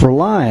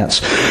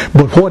self-reliance.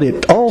 But what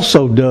it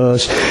also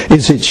does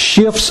is it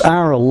shifts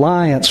our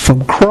reliance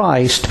from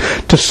Christ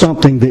to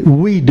something that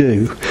we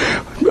do.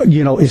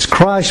 You know, it's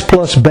Christ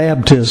plus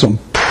baptism,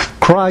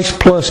 Christ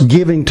plus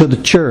giving to the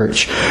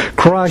church,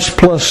 Christ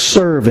plus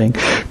serving,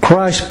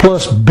 Christ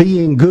plus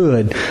being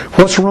good.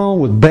 What's wrong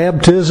with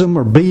baptism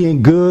or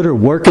being good or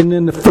working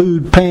in the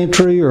food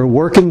pantry or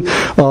working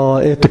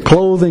at the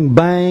clothing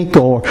bank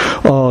or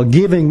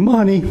giving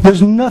money?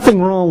 There's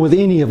nothing wrong with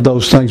any of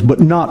those things,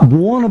 but not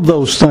one of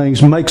those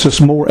things makes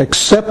us more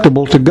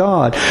acceptable to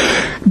God.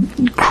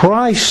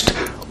 Christ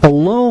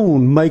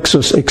alone makes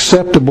us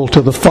acceptable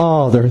to the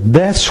Father.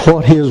 That's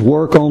what His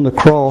work on the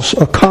cross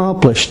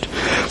accomplished.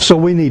 So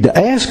we need to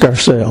ask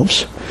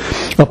ourselves,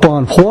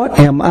 upon what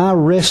am I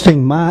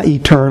resting my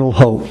eternal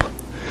hope?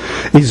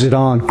 Is it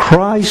on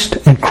Christ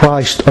and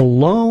Christ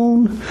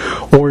alone,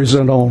 or is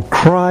it on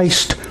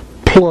Christ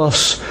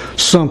plus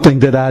something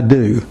that I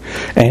do?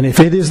 And if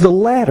it is the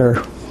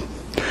latter,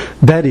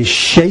 that is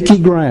shaky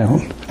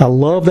ground. I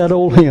love that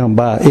old hymn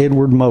by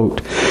Edward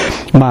Mote.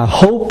 My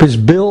hope is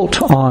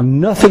built on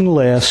nothing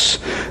less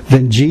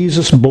than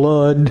Jesus'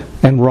 blood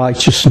and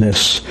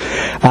righteousness.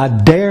 I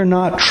dare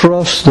not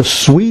trust the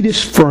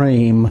sweetest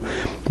frame,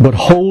 but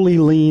wholly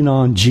lean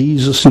on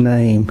Jesus'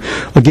 name.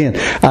 Again,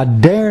 I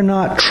dare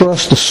not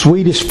trust the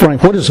sweetest frame.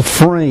 What is a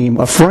frame?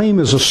 A frame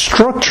is a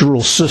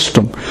structural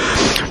system.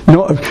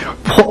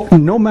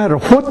 No matter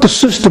what the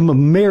system of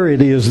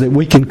merit is that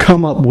we can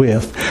come up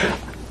with,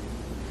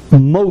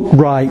 Mote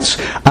writes,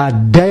 I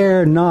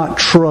dare not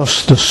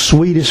trust the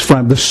sweetest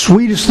frame, the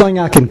sweetest thing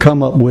I can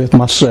come up with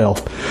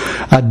myself.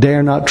 I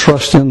dare not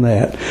trust in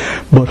that,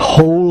 but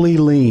wholly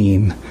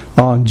lean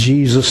on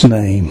Jesus'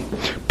 name.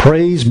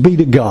 Praise be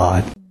to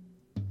God.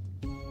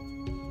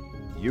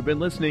 You've been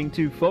listening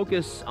to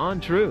Focus on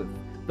Truth,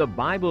 the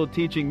Bible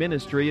teaching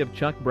ministry of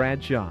Chuck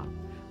Bradshaw.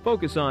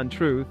 Focus on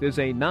Truth is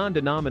a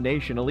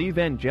non-denominational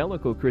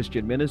evangelical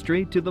Christian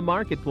ministry to the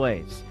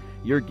marketplace.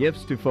 Your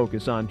gifts to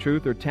Focus on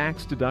Truth are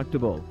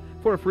tax-deductible.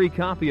 For a free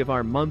copy of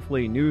our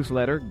monthly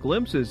newsletter,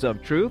 Glimpses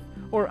of Truth,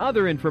 or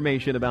other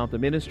information about the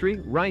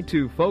ministry, write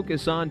to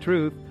Focus on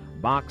Truth,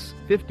 Box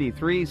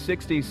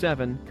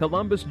 5367,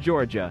 Columbus,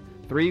 Georgia,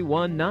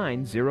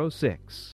 31906.